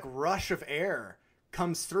just like rush of air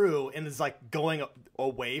comes through and is like going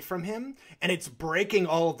away from him, and it's breaking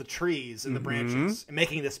all of the trees and the branches and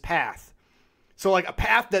making this path. So like a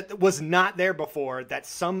path that was not there before, that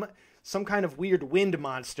some kind of weird wind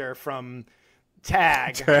monster from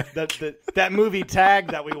Tag, that movie Tag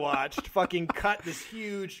that we watched, fucking cut this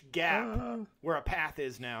huge gap where a path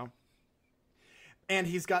is now. And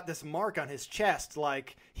he's got this mark on his chest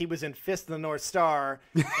like he was in Fist of the North Star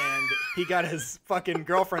and he got his fucking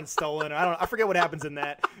girlfriend stolen. I forget what happens in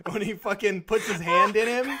that. When he fucking puts his hand in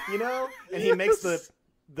him, you know? And he makes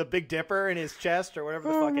the Big Dipper in his chest or whatever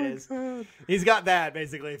the fuck it is. God. He's got that,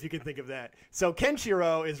 basically, if you can think of that. So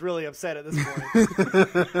Kenshiro is really upset at this point.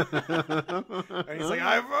 And he's like,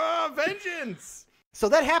 I've vengeance! So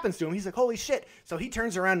that happens to him. He's like, holy shit. So he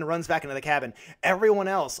turns around and runs back into the cabin. Everyone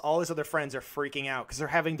else, all his other friends, are freaking out because they're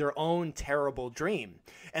having their own terrible dream.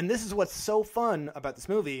 And this is what's so fun about this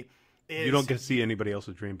movie. Is you don't get to see anybody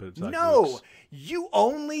else's dream, but no, Luke's. you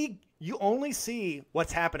only see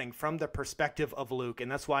what's happening from the perspective of Luke. And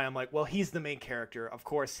that's why I'm like, well, he's the main character. Of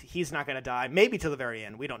course, he's not going to die. Maybe to the very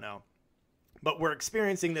end. We don't know. But we're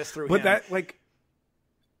experiencing this through him. But that, like...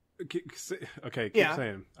 Okay, keep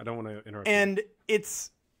saying. I don't want to interrupt. And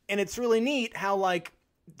it's really neat how like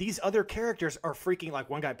these other characters are freaking.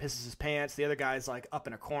 Like one guy pisses his pants, the other guy's like up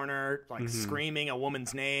in a corner, like screaming a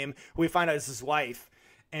woman's name, who we find out is his wife.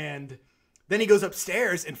 And then he goes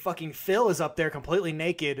upstairs, and fucking Phil is up there completely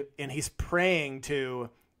naked, and he's praying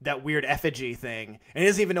to that weird effigy thing, and he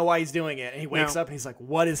doesn't even know why he's doing it. And he wakes up and he's like,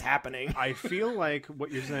 "What is happening?" I feel like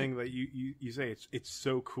what you're saying, that you say it's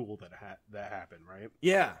so cool that that happened, right?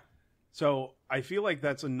 Yeah. So I feel like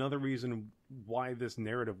that's another reason why this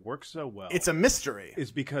narrative works so well. It's a mystery.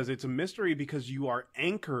 Is because it's a mystery because you are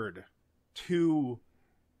anchored to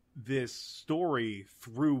this story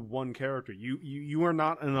through one character. You are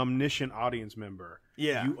not an omniscient audience member.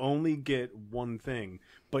 Yeah. You only get one thing,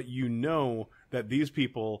 but you know that these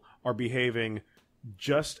people are behaving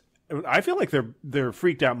just... I feel like they're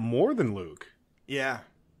freaked out more than Luke. Yeah.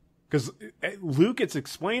 Because Luke, it's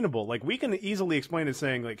explainable. Like, we can easily explain it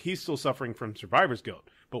saying, like, he's still suffering from survivor's guilt.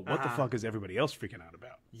 But what the fuck is everybody else freaking out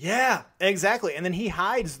about? Yeah, exactly. And then he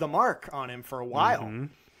hides the mark on him for a while.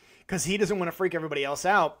 Because he doesn't want to freak everybody else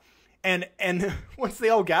out. And once they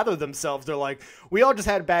all gather themselves, they're like, we all just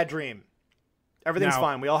had a bad dream. Everything's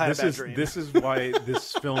fine. We all had a bad dream. This is why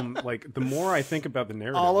this film, like, the more I think about the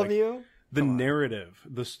narrative... All of you? The narrative,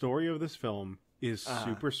 the story of this film is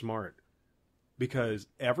super smart. Because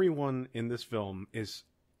everyone in this film is,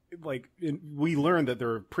 like, we learned that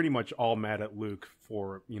they're pretty much all mad at Luke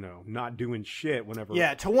for, you know, not doing shit whenever...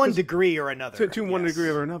 Yeah, to one degree or another. To one degree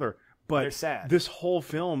or another. But they're sad. This whole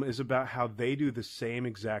film is about how they do the same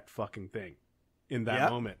exact fucking thing in that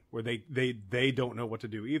moment, where they don't know what to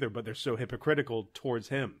do either, but they're so hypocritical towards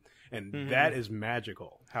him. And that is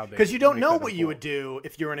magical. How they... Because you don't know what you would do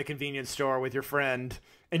if you were in a convenience store with your friend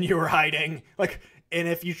and you were hiding. Like... And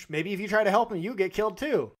if you try to help them, you get killed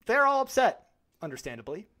too. They're all upset,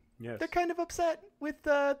 understandably. Yes. They're kind of upset with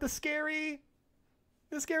the scary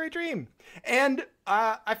dream. And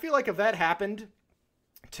I feel like if that happened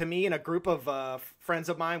to me and a group of friends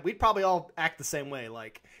of mine, we'd probably all act the same way.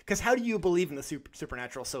 Like, because how do you believe in the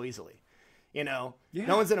supernatural so easily? You know,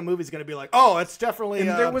 no one's in a movie is going to be like, oh, it's definitely. And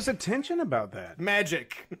there was a tension about that.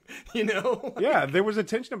 Magic, you know. Yeah, there was a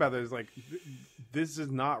tension about that. It's like, this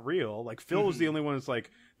is not real. Like, Phil was the only one that's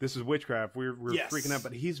like, this is witchcraft. We're freaking out,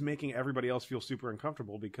 but he's making everybody else feel super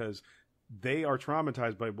uncomfortable because they are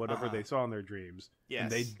traumatized by whatever they saw in their dreams,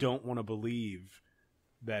 and they don't want to believe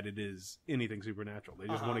that it is anything supernatural. They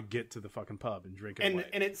just want to get to the fucking pub and drink it away.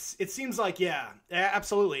 And it seems like,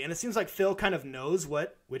 absolutely. And it seems like Phil kind of knows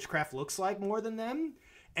what witchcraft looks like more than them.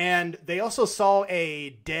 And they also saw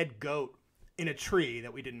a dead goat in a tree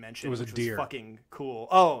that we didn't mention. It was a deer. Was fucking cool.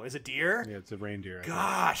 Oh, is it deer? Yeah, it's a reindeer.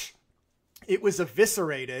 Gosh. It was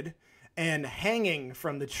eviscerated and hanging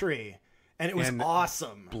from the tree. And it was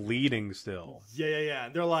awesome. Bleeding still. Yeah.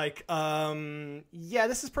 They're like,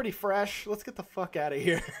 this is pretty fresh. Let's get the fuck out of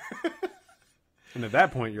here. And at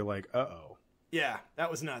that point, you're like, uh-oh. Yeah, that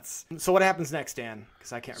was nuts. So what happens next, Dan?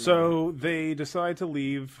 Because I can't remember. So they decide to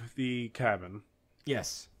leave the cabin.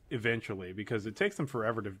 Yes. Eventually, because it takes them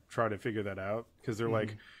forever to try to figure that out. Because they're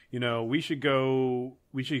like, you know, we should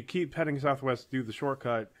keep heading southwest, do the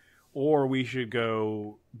shortcut, or we should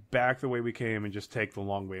go back the way we came and just take the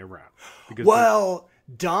long way around. Because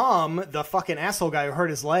Dom, the fucking asshole guy who hurt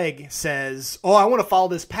his leg, says, oh, I want to follow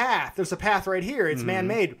this path. There's a path right here. It's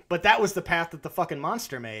man-made. But that was the path that the fucking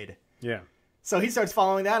monster made. Yeah. So he starts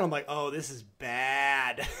following that, and I'm like, oh, this is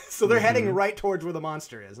bad. So they're heading right towards where the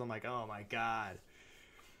monster is. I'm like, oh, my God.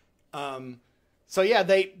 So yeah,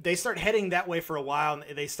 they start heading that way for a while,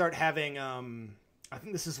 and they start having I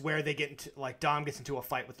think this is where they get into, like, Dom gets into a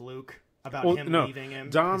fight with Luke about leaving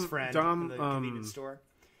him, his friend, in the convenience store.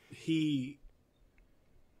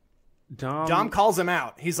 Dom calls him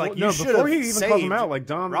out. He's like, before he even calls him out, like,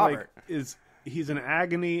 Dom Robert. he's in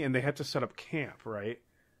agony, and they have to set up camp, right?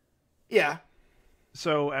 Yeah.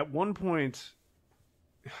 So at one point,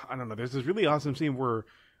 I don't know, there's this really awesome scene where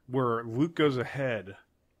Luke goes ahead,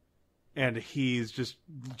 and he's just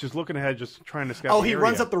looking ahead, just trying to scout. Oh, he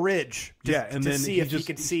runs up the ridge. And then see if he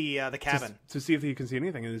can see the cabin. To see if he can see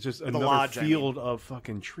anything, and it's just another field of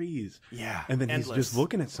fucking trees. Yeah, and then he's just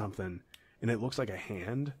looking at something, and it looks like a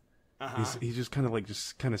hand. He's just kind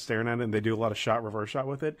of staring at it, and they do a lot of reverse shot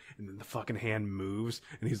with it, and then the fucking hand moves,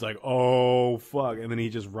 and he's like, "Oh fuck!" and then he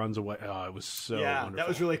just runs away. Oh, it was so wonderful. That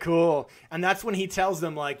was really cool. And that's when he tells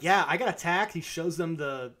them, like, "Yeah, I got attacked." He shows them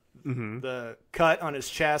the cut on his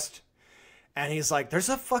chest, and he's like, "There's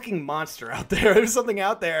a fucking monster out there. There's something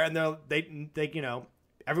out there," and they you know,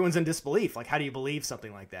 everyone's in disbelief. Like, how do you believe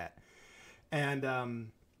something like that? And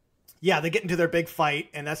yeah, they get into their big fight,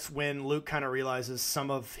 and that's when Luke kind of realizes some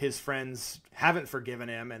of his friends haven't forgiven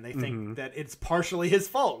him, and they think that it's partially his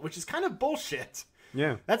fault, which is kind of bullshit.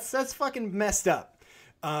 Yeah. That's fucking messed up.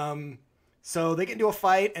 So they get into a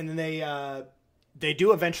fight, and then they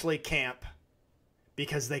do eventually camp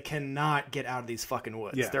because they cannot get out of these fucking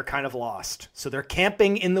woods. Yeah. They're kind of lost. So they're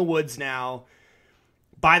camping in the woods now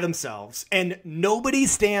by themselves, and nobody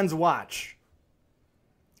stands watch.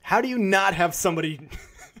 How do you not have somebody...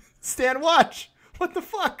 stand watch? What the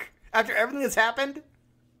fuck? After everything that's happened?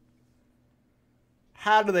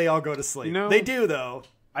 How do they all go to sleep? You know, they do, though.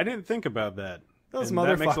 I didn't think about that. Those and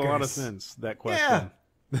motherfuckers. That makes a lot of sense, that question.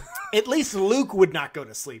 Yeah. At least Luke would not go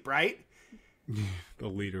to sleep, right? The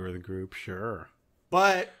leader of the group, sure.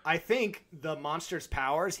 But I think the monster's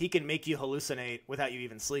powers, he can make you hallucinate without you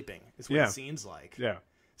even sleeping, is what it seems like. Yeah.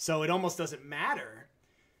 So it almost doesn't matter,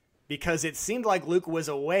 because it seemed like Luke was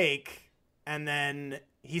awake, and then...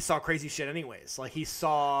 he saw crazy shit anyways. Like, he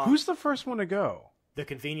saw... Who's the first one to go? The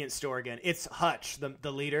convenience store again. It's Hutch,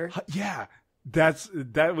 the leader. Yeah.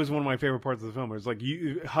 That was one of my favorite parts of the film. It's like,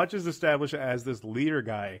 Hutch is established as this leader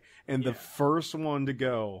guy, and the first one to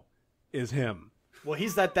go is him. Well,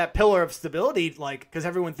 he's that pillar of stability, like, because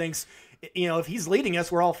everyone thinks, you know, if he's leading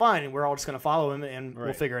us, we're all fine, and we're all just going to follow him, and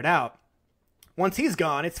we'll figure it out. Once he's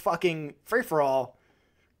gone, it's fucking free-for-all.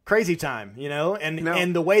 Crazy time, you know,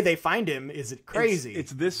 and the way they find him is crazy.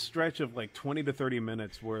 It's this stretch of like 20 to 30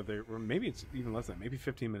 minutes where or maybe it's even less than that, maybe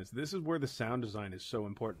 15 minutes. This is where the sound design is so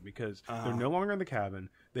important, because they're no longer in the cabin.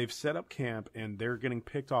 They've set up camp, and they're getting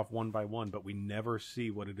picked off one by one, but we never see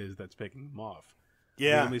what it is that's picking them off.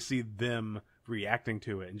 Yeah, we only see them reacting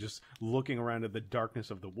to it and just looking around at the darkness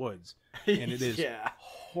of the woods, and it is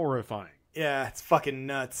horrifying. Yeah, it's fucking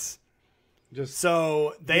nuts.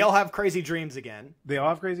 So they all have crazy dreams again. But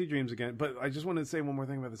I just wanted to say one more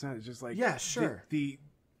thing about the sound. It's just like, yeah, sure. The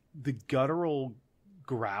guttural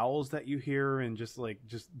growls that you hear, and just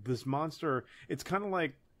this monster. It's kind of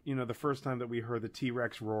like, you know, the first time that we heard the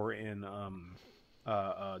T-Rex roar in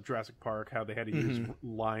Jurassic Park, how they had to use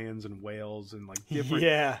lions and whales and like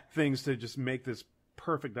different things to just make this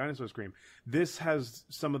perfect dinosaur scream. This has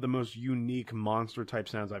some of the most unique monster type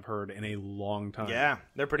sounds I've heard in a long time. Yeah,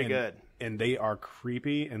 they're pretty good. And they are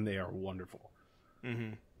creepy, and they are wonderful.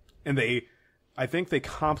 Mm-hmm. And I think they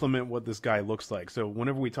complement what this guy looks like. So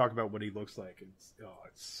whenever we talk about what he looks like, it's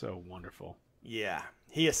so wonderful. Yeah,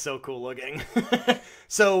 he is so cool looking.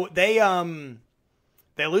 So they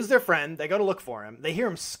lose their friend. They go to look for him. They hear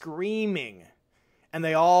him screaming. And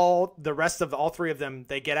the rest of all three of them,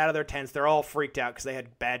 they get out of their tents. They're all freaked out because they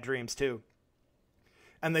had bad dreams too.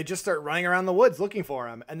 And they just start running around the woods looking for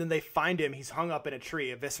him. And then they find him. He's hung up in a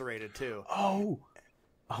tree, eviscerated too. Oh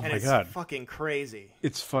my God. It's fucking crazy.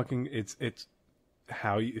 It's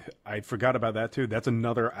how I forgot about that too. That's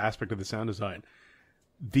another aspect of the sound design.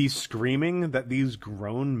 The screaming that these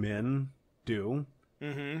grown men do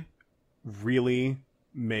really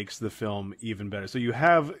makes the film even better. So you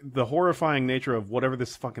have the horrifying nature of whatever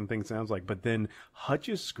this fucking thing sounds like, but then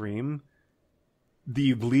Hutch's scream,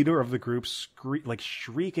 the leader of the group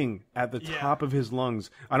shrieking at the top of his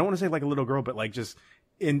lungs. I don't want to say like a little girl, but like just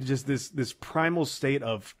in just this primal state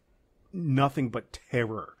of nothing but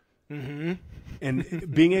terror. Mm-hmm.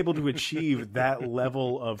 And being able to achieve that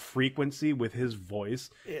level of frequency with his voice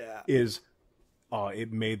is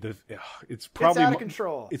it made it's probably out of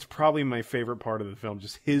control. It's probably my favorite part of the film.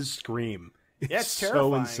 Just his scream. It's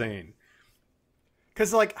so insane.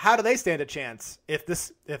 Because like, how do they stand a chance if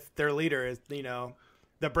their leader is, you know,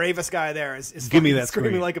 The bravest guy there is Give me that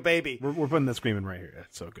screaming scream. like a baby. We're putting that screaming right here.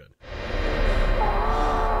 That's so good.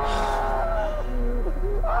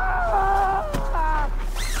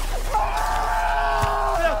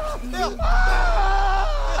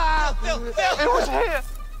 It was here.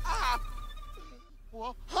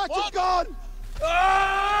 Hunt your gun.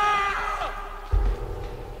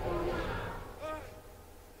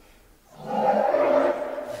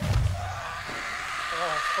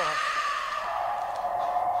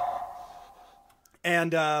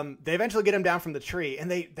 And they eventually get him down from the tree, and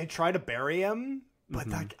they try to bury him. But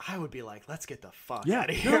like, I would be like, let's get the fuck out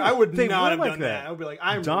of here. No, I would they not were have like done that. that. I would be like,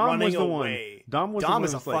 I'm Dom running was the away. One. Dom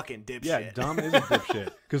is a was like, fucking dipshit. Yeah, Dom is a dipshit.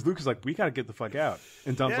 Because Luke is like, we got to get the fuck out.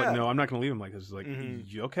 And Dom's Yeah. like, no, I'm not going to leave him like this. He's like,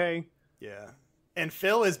 "You okay? Yeah. And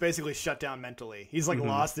Phil is basically shut down mentally. He's like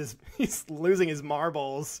he's losing his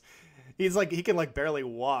marbles. He's like, he can like barely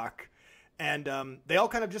walk. And they all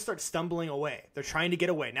kind of just start stumbling away. They're trying to get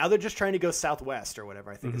away. Now they're just trying to go southwest or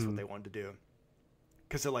whatever, I think is what they wanted to do.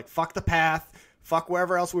 Because they're like, fuck the path, fuck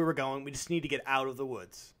wherever else we were going. We just need to get out of the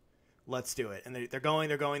woods. Let's do it. And they're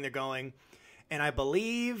going. And I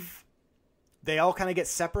believe they all kind of get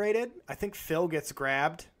separated. I think Phil gets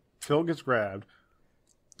grabbed. No,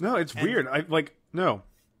 it's weird. No.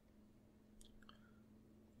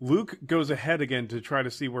 Luke goes ahead again to try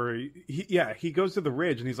to see where he goes to the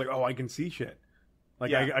ridge and he's like, oh, I can see shit.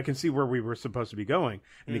 Like, Yeah. I can see where we were supposed to be going.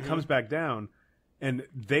 And he comes back down and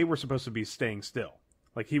they were supposed to be staying still.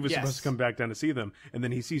 Like, he was supposed to come back down to see them. And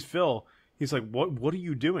then he sees Phil. He's like, what are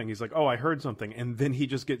you doing? He's like, oh, I heard something. And then he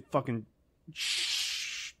just get fucking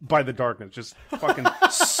by the darkness. Just fucking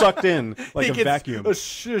sucked in like a vacuum. Well,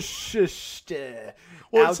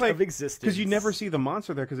 It's like, of existence. because you never see the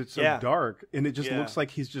monster there because it's so Yeah. dark. And it just Yeah. looks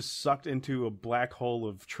like he's just sucked into a black hole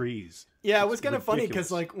of trees. Yeah, it It's was kind of funny ridiculous.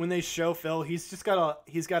 because like when they show Phil, he's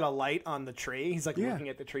got a light on the tree. He's like Yeah. looking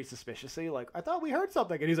at the tree suspiciously, like, I thought we heard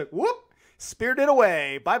something, and he's like, whoop, spirited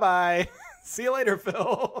away, bye bye, see you later,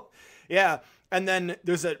 Phil. Yeah, and then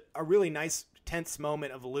there's a really nice tense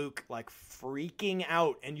moment of Luke like freaking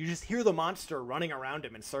out, and you just hear the monster running around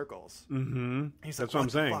him in circles. Mm-hmm. He's That's like, what I'm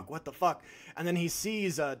saying. What the fuck? And then he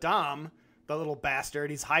sees Dom, the little bastard.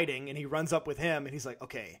 He's hiding, and he runs up with him, and he's like,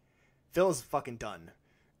 okay, Phil's fucking done.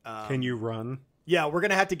 Can you run? Yeah, we're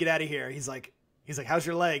gonna have to get out of here. He's like, how's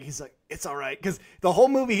your leg? He's like, it's all right, because the whole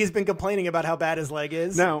movie he's been complaining about how bad his leg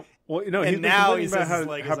is. Now, well, no, And he's now been he complaining says his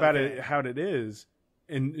about leg how is bad okay. how it is,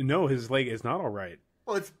 and no, his leg is not all right.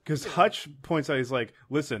 Well, it's Because Hutch points out, he's like,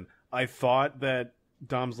 listen, I thought that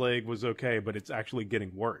Dom's leg was okay, but it's actually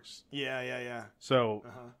getting worse. yeah. So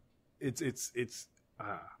it's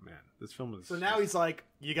man, this film is. So now he's like,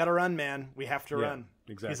 you gotta run, man. We have to Yeah, run.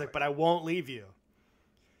 exactly. He's like, but I won't leave you.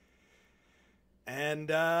 And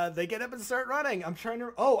they get up and start running. I'm trying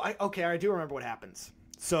to. I do remember what happens.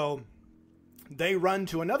 So they run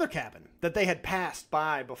to another cabin that they had passed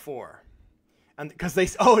by before. And because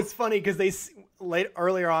it's funny because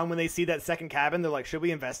earlier on when they see that second cabin, they're like, should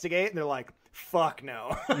we investigate? And they're like, fuck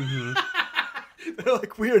no. They're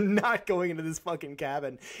like, we are not going into this fucking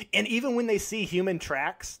cabin. And even when they see human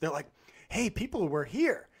tracks, they're like, hey, people were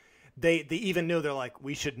here. They even knew, they're like,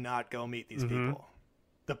 we should not go meet these people.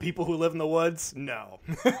 The people who live in the woods, no.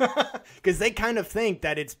 Because they kind of think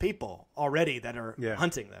that it's people already that are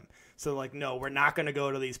hunting them. So like, no, we're not going to go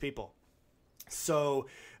to these people. So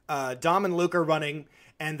Dom and Luke are running,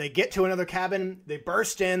 and they get to another cabin. They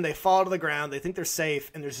burst in. They fall to the ground. They think they're safe,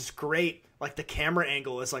 and there's this great, like, the camera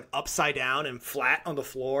angle is like upside down and flat on the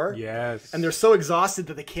floor. Yes. And they're so exhausted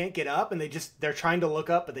that they can't get up, and they're trying to look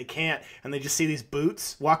up, but they can't. And they just see these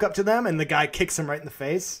boots walk up to them, and the guy kicks them right in the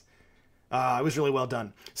face. It was really well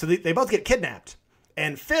done. So they both get kidnapped,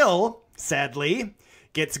 and Phil, sadly,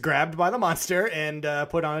 gets grabbed by the monster and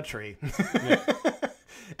put on a tree.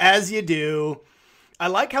 As you do. I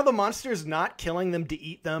like how the monster's not killing them to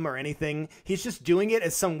eat them or anything. He's just doing it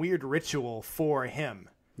as some weird ritual for him.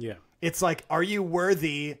 Yeah. It's like, are you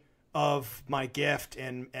worthy of my gift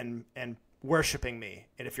and worshiping me?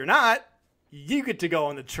 And if you're not, you get to go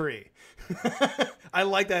on the tree. I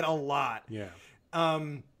like that a lot. Yeah.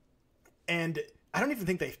 And I don't even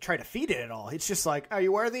think they try to feed it at all. It's just like, are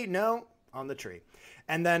you worthy? No, on the tree.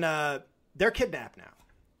 And then they're kidnapped now.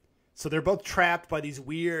 So they're both trapped by these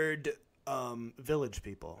weird village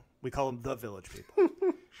people. We call them the village people.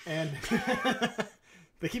 And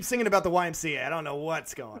they keep singing about the YMCA. I don't know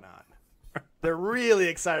what's going on. They're really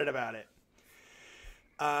excited about it.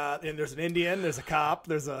 And there's an Indian, there's a cop,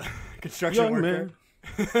 there's a construction Young worker.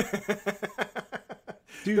 man.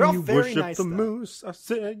 Do They're all you very worship nice, the though. moose? I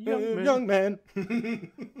said, young man. Young man,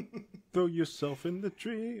 Throw yourself in the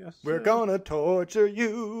tree. I we're said. gonna torture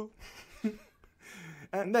you.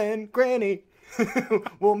 And then Granny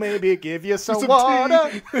will maybe give you some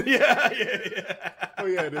water. Yeah. Oh,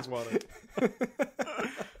 yeah, it is water.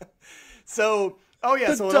 So,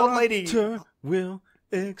 so an old lady will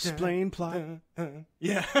explain plot.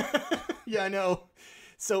 Yeah. Yeah, I know.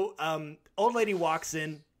 So, old lady walks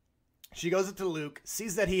in. She goes up to Luke,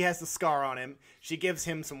 sees that he has the scar on him. She gives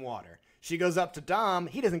him some water. She goes up to Dom.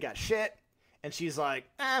 He doesn't got shit. And she's like,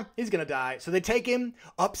 he's going to die. So they take him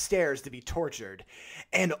upstairs to be tortured.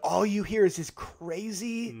 And all you hear is this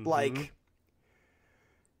crazy, like,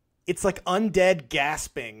 it's like undead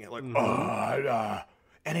gasping. Like,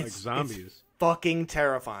 and it's zombies. It's fucking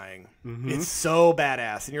terrifying. It's so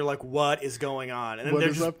badass. And you're like, what is going on? And then what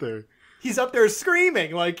is up there? He's up there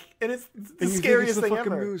screaming, like, and it's the scariest thing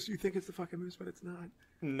ever. Moose. You think it's the fucking moose, but it's not.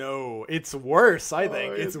 No, it's worse. I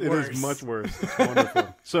think it's worse. It is much worse. It's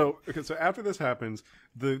wonderful. So after this happens,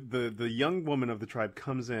 the young woman of the tribe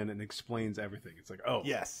comes in and explains everything. It's like, oh,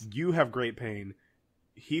 yes, you have great pain.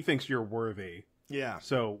 He thinks you're worthy. Yeah.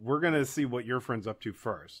 So we're gonna see what your friend's up to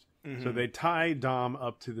first. So they tie Dom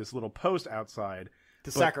up to this little post outside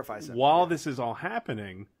to sacrifice him. While this is all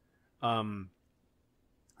happening,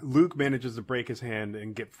 Luke manages to break his hand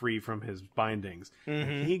and get free from his bindings.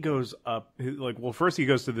 And he goes up, first he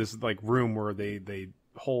goes to this like room where they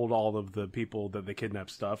hold all of the people that they kidnap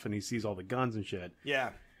stuff, and he sees all the guns and shit. Yeah.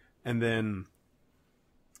 And then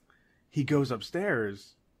he goes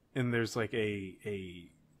upstairs, and there's like a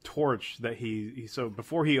torch that so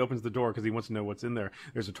before he opens the door, because he wants to know what's in there,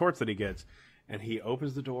 there's a torch that he gets, and he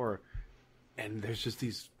opens the door, and there's just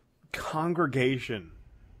these congregation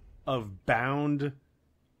of bound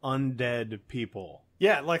undead people.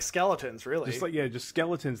 Yeah, like skeletons, really. Just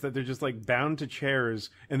skeletons that they're just like bound to chairs,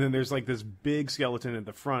 and then there's like this big skeleton at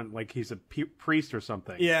the front, like he's a priest or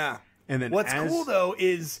something. Yeah. And then what's cool though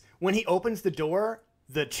is when he opens the door,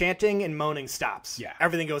 the chanting and moaning stops. Yeah.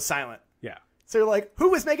 Everything goes silent. Yeah. So you're like, who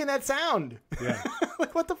was making that sound? Yeah.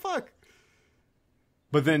 Like, what the fuck?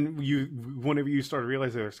 But then whenever you start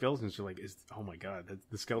realizing they're skeletons, you're like, oh my god,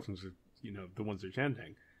 the skeletons are, the ones they're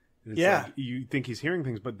chanting. And it's like, you think he's hearing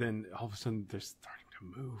things, but then all of a sudden they're starting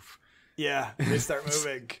to move. Yeah, they start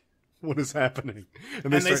moving. What is happening?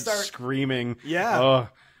 And they start screaming. Yeah.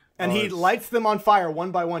 And he lights them on fire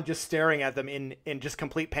one by one, just staring at them in just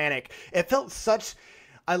complete panic. It felt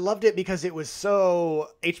I loved it because it was so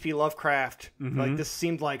H.P. Lovecraft. Like, this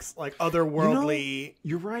seemed like otherworldly.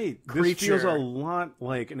 You're right. Creature. This feels a lot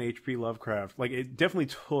like an H.P. Lovecraft. Like, it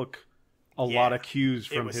definitely took a lot of cues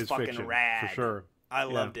from his fiction. Rad. For sure. I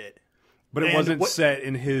loved it. But it wasn't set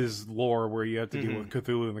in his lore where you have to deal with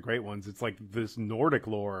Cthulhu and the Great Ones. It's like this Nordic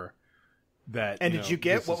lore that. And did you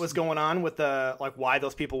get what was going on with why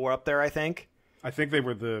those people were up there? I think they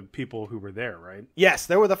were the people who were there, right? Yes,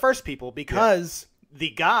 they were the first people because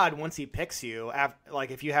the god, once he picks you,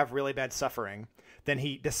 if you have really bad suffering, then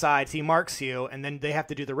he marks you, and then they have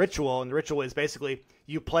to do the ritual. And the ritual is basically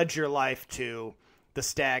you pledge your life to the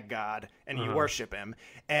stag god, and you worship him,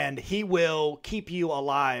 and he will keep you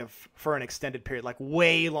alive for an extended period, like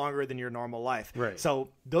way longer than your normal life. Right. So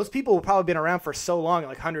those people have probably been around for so long,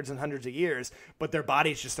 like hundreds and hundreds of years, but their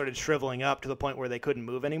bodies just started shriveling up to the point where they couldn't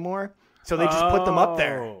move anymore. So they just put them up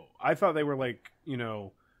there. I thought they were like,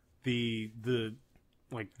 the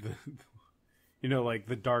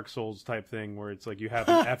Dark Souls type thing where it's like you have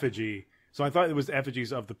an effigy. So I thought it was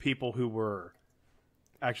effigies of the people who were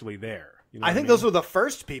actually there. I think those were the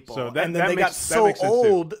first people, and then they got so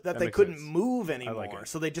old that they couldn't move anymore.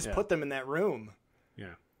 So they just put them in that room.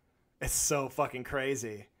 Yeah. It's so fucking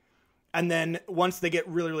crazy. And then once they get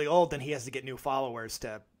really, really old, then he has to get new followers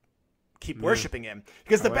to keep worshiping him.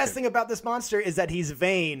 Because the best thing about this monster is that he's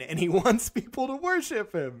vain, and he wants people to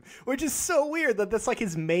worship him, which is so weird that that's like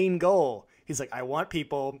his main goal. He's like, I want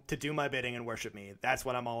people to do my bidding and worship me. That's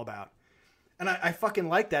what I'm all about. And I fucking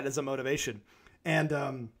like that as a motivation.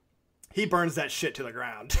 And, he burns that shit to the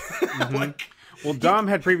ground. Dom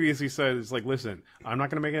had previously said, it's like, listen, I'm not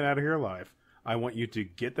going to make it out of here alive. I want you to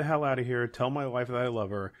get the hell out of here, tell my wife that I love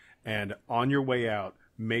her, and on your way out,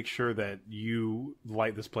 make sure that you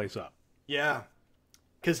light this place up. Yeah.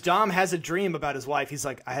 Because Dom has a dream about his wife. He's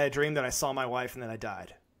like, I had a dream that I saw my wife and then I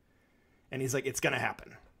died. And he's like, it's going to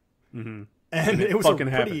happen. Mm-hmm. And it was a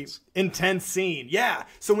pretty intense scene. Yeah.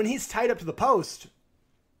 So when he's tied up to the post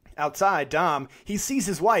outside, Dom, he sees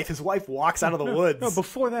his wife. His wife walks out of the woods. No,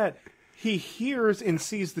 before that, he hears and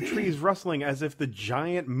sees the trees rustling as if the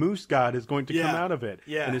giant moose god is going to come out of it.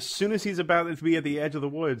 Yeah. And as soon as he's about to be at the edge of the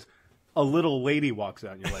woods, a little lady walks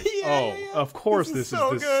out. And you're like, of course this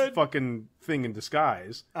is this fucking thing in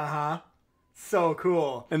disguise. Uh-huh. So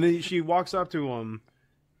cool. And then she walks up to him,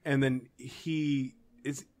 and then he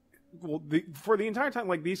is... for the entire time,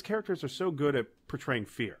 like, these characters are so good at portraying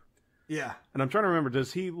fear. Yeah. And I'm trying to remember,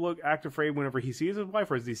 does he act afraid whenever he sees his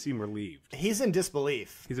wife, or does he seem relieved? He's in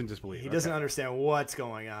disbelief. He's in disbelief. He doesn't understand what's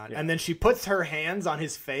going on. Yeah. And then she puts her hands on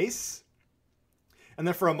his face. And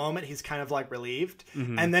then for a moment, he's kind of like relieved.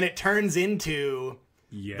 Mm-hmm. And then it turns into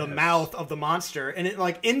the mouth of the monster. And it,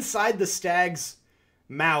 like, inside the stag's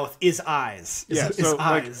mouth is eyes.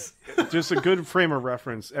 Eyes. Like, just a good frame of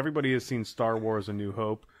reference. Everybody has seen Star Wars: A New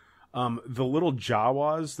Hope. The little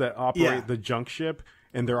Jawas that operate the junk ship,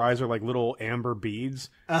 and their eyes are like little amber beads.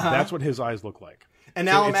 That's what his eyes look like. And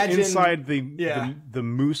now imagine inside the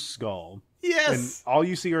moose skull. Yes. And all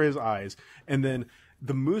you see are his eyes. And then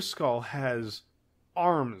the moose skull has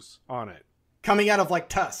arms on it. Coming out of like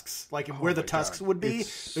tusks. Like where the tusks would be.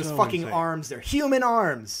 There's so fucking insane. Arms there. Human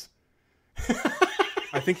arms.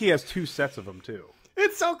 I think he has 2 sets of them too.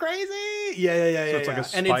 It's so crazy. Yeah. So it's like a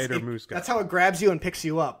spider moose guy. That's how it grabs you and picks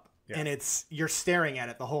you up. Yeah. And you're staring at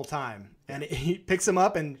it the whole time. And he picks him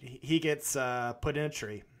up and he gets put in a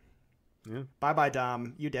tree. Yeah. Bye-bye,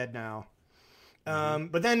 Dom. You dead now.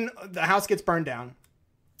 But then the house gets burned down.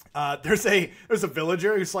 There's a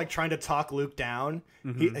villager who's like trying to talk Luke down.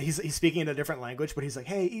 Mm-hmm. He's speaking in a different language, but he's like,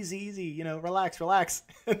 hey, easy, relax.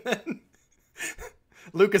 And then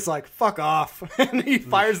Luke is like, fuck off. And he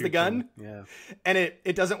fires the gun. Yeah. And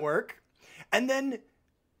it doesn't work. And then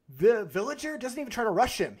the villager doesn't even try to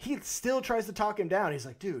rush him. He still tries to talk him down. He's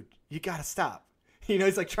like, dude, you gotta stop.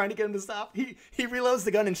 He's like trying to get him to stop. He reloads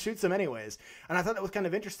the gun and shoots him anyways. And I thought that was kind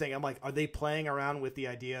of interesting. I'm like, are they playing around with the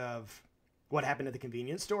idea of what happened at the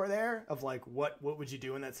convenience store there? Of like, what would you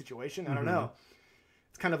do in that situation? I don't know.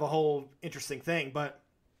 It's kind of a whole interesting thing. But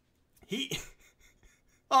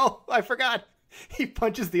oh, I forgot. He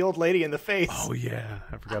punches the old lady in the face. Oh, yeah.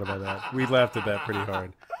 I forgot about that. We laughed at that pretty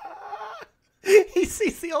hard. He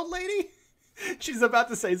sees the old lady. She's about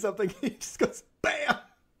to say something. He just goes, bam!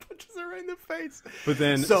 Punches her right in the face. But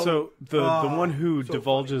then, so the one who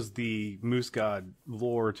divulges funny. The Moose God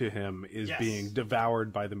lore to him is being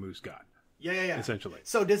devoured by the Moose God. Yeah. Essentially.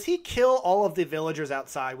 So does he kill all of the villagers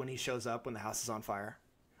outside when he shows up, when the house is on fire?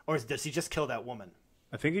 Or does he just kill that woman?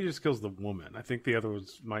 I think he just kills the woman. I think the other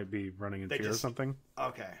ones might be running in fear or something.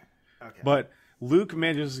 Okay. But Luke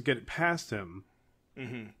manages to get past him.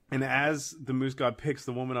 Mm-hmm. And as the Moose God picks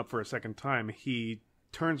the woman up for a second time, he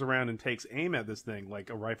turns around and takes aim at this thing like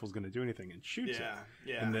a rifle's going to do anything and shoots it.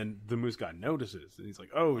 Yeah. And then the Moose God notices and he's like,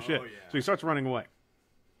 oh shit. Yeah. So he starts running away.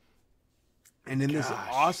 And in this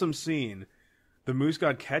awesome scene, the Moose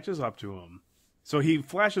God catches up to him. So he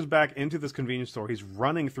flashes back into this convenience store. He's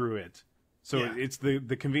running through it. So it's the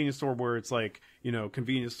convenience store where it's like,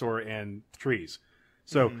 convenience store and trees.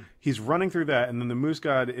 So he's running through that, and then the Moose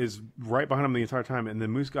God is right behind him the entire time, and the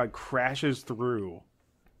Moose God crashes through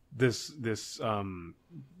this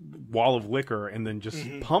wall of liquor and then just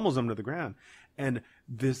pummels him to the ground. And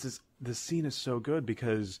this scene is so good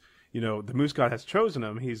because the Moose God has chosen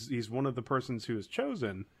him. He's one of the persons who is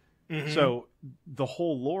chosen. Mm-hmm. So the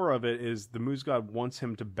whole lore of it is the Moose God wants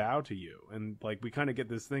him to bow to you, and like we kind of get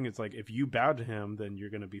this thing. It's like if you bow to him, then you're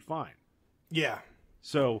going to be fine. Yeah.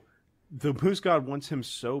 So the Moose God wants him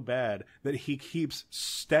so bad that he keeps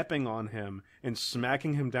stepping on him and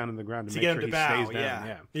smacking him down in the ground to make sure he stays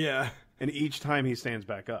down. Yeah. And each time he stands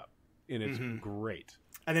back up, and it's great.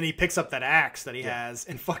 And then he picks up that axe that he has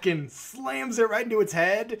and fucking slams it right into its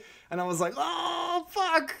head. And I was like, oh,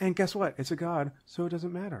 fuck. And guess what? It's a god, so it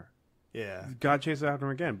doesn't matter. Yeah. God chases after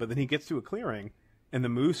him again. But then he gets to a clearing, and the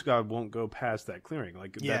Moose God won't go past that clearing.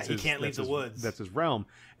 He can't leave the woods. That's his realm.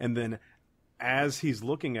 And then as he's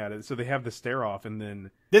looking at it, so they have the stare off, and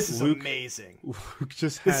then this is amazing. Luke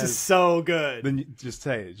this is so good. Then just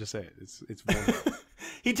say it. It's wonderful.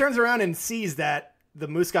 He turns around and sees that the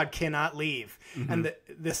Moose God cannot leave, and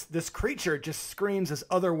this creature just screams this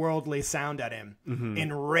otherworldly sound at him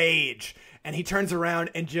in rage, and he turns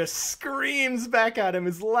around and just screams back at him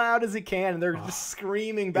as loud as he can, and they're just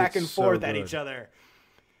screaming back and forth at each other.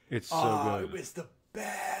 It's so good. It was the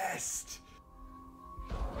best.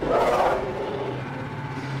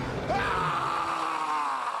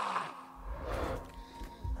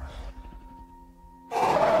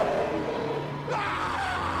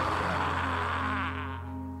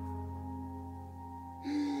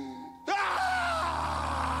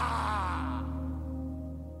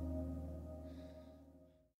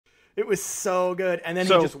 It was so good, and then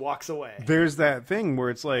he just walks away. There's that thing where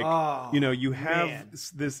it's like, you have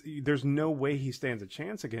this. There's no way he stands a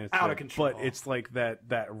chance against out of control. But it's like that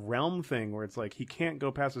realm thing where it's like he can't go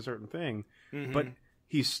past a certain thing, but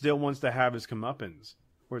he still wants to have his comeuppance.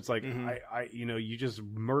 Where it's like, you just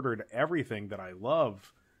murdered everything that I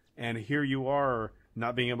love, and here you are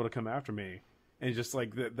not being able to come after me, and just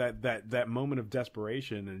like that moment of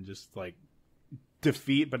desperation and just like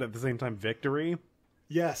defeat, but at the same time victory.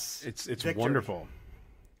 Yes, it's victory. Wonderful.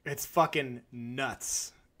 It's fucking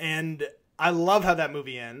nuts, and I love how that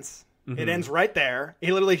movie ends. It ends right there.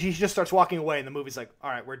 He just starts walking away, and the movie's like, "All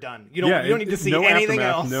right, we're done. You don't need to see anything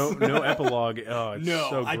else. No epilogue. Oh, it's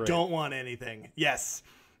so great. I don't want anything. Yes,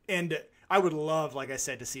 and I would love, like I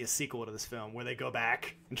said, to see a sequel to this film where they go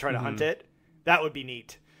back and try to hunt it. That would be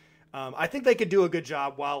neat. I think they could do a good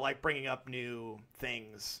job while like bringing up new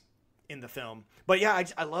things in the film. But yeah,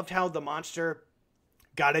 I loved how the monster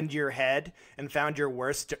got into your head and found your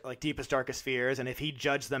worst, like deepest, darkest fears. And if he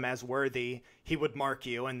judged them as worthy, he would mark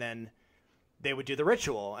you, and then they would do the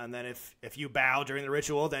ritual. And then if you bow during the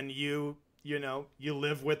ritual, then you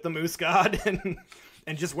live with the Moose God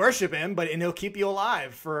and just worship him, and he'll keep you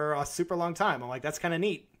alive for a super long time. I'm like, that's kind of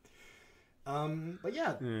neat. But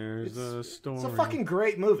yeah, there's a story. It's a fucking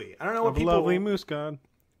great movie. I don't know what people. Lovely Moose God.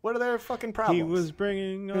 What are their fucking problems? He was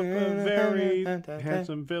bringing up a very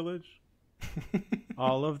handsome village.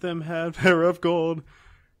 All of them had hair of gold,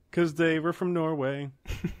 'cause they were from Norway.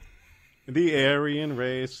 The Aryan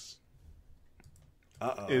race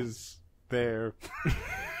is there.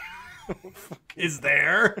 Is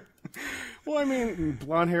there? Well, I mean,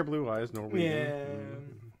 blonde hair, blue eyes, Norwegian. Yeah.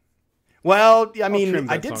 Well, I mean,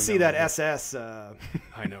 I did see that SS I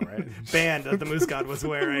know, right? band that the Moose God was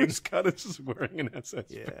wearing. Moose God is just wearing an SS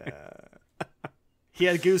band. He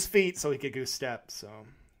had goose feet, so he could goose step, so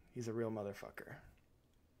he's a real motherfucker.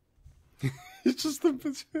 It's just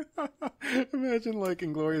imagine like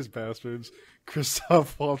Inglourious Bastards,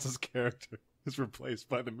 Christoph Waltz's character is replaced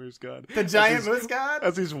by the Moose God. The giant Moose God?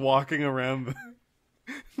 As he's walking around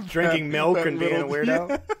drinking milk and being a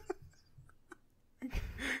weirdo. Yeah.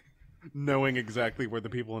 Knowing exactly where the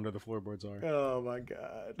people under the floorboards are. Oh my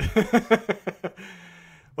God.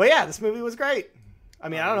 Well, yeah, this movie was great. I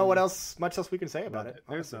mean, I don't know much else we can say about it.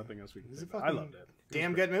 There's nothing else we can say about it. I loved it.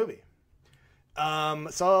 Damn good movie.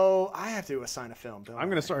 So I have to assign a film. I'm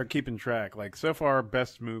going to start keeping track. Like, so far,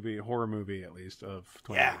 best movie, horror movie at least, of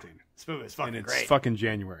 2018. Yeah, this movie is fucking great. And it's fucking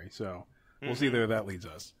January, so we'll see where that leads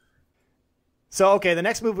us. So, okay, the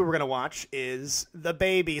next movie we're going to watch is The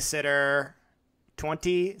Babysitter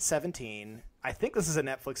 2017. I think this is a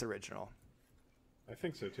Netflix original. I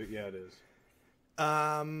think so, too. Yeah, it is.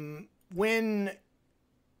 When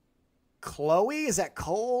Chloe, is that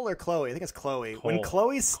Cole or Chloe? I think it's Chloe. Cole. When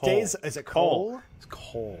Chloe stays, is it Cole? It's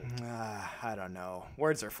Cole. I don't know.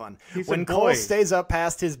 Words are fun. He's when a boy. Cole stays up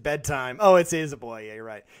past his bedtime. Oh, it is a boy. Yeah, you're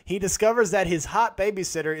right. He discovers that his hot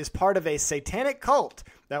babysitter is part of a satanic cult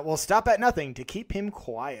that will stop at nothing to keep him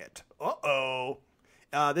quiet. Uh-oh.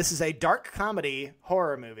 This is a dark comedy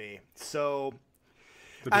horror movie. So,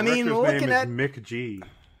 I mean, looking name at is Mick G.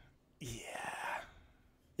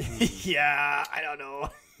 Yeah, I don't know.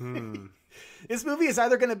 This movie is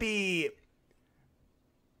either going to be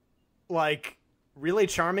like really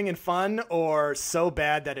charming and fun or so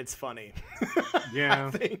bad that it's funny. Yeah.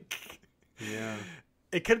 I think. Yeah.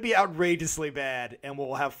 It could be outrageously bad and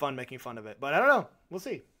we'll have fun making fun of it. But I don't know. We'll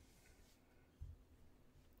see.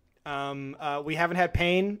 We haven't had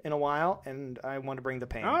pain in a while and I want to bring the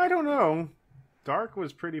pain. Oh, I don't know. Dark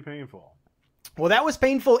was pretty painful. Well, that was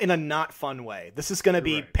painful in a not fun way. This is going to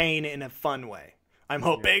be right. pain in a fun way. I'm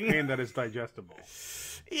hoping. Yeah, pain that is digestible.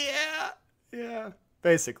 Yeah,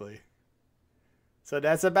 basically. So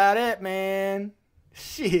that's about it, man.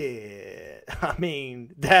 Shit. I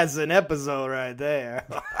mean, that's an episode right there.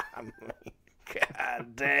 I mean,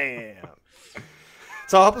 God damn.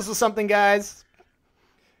 So I hope this was something, guys.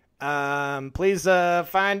 Please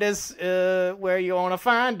find us where you want to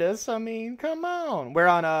find us. I mean, come on. We're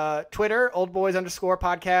on Twitter,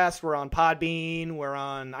 oldboys_podcast. We're on Podbean. We're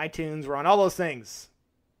on iTunes. We're on all those things.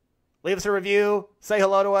 Leave us a review. Say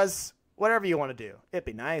hello to us. Whatever you want to do. It'd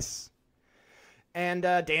be nice. And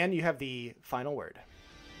Dan, you have the final word.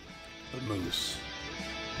 The moose.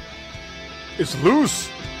 It's loose.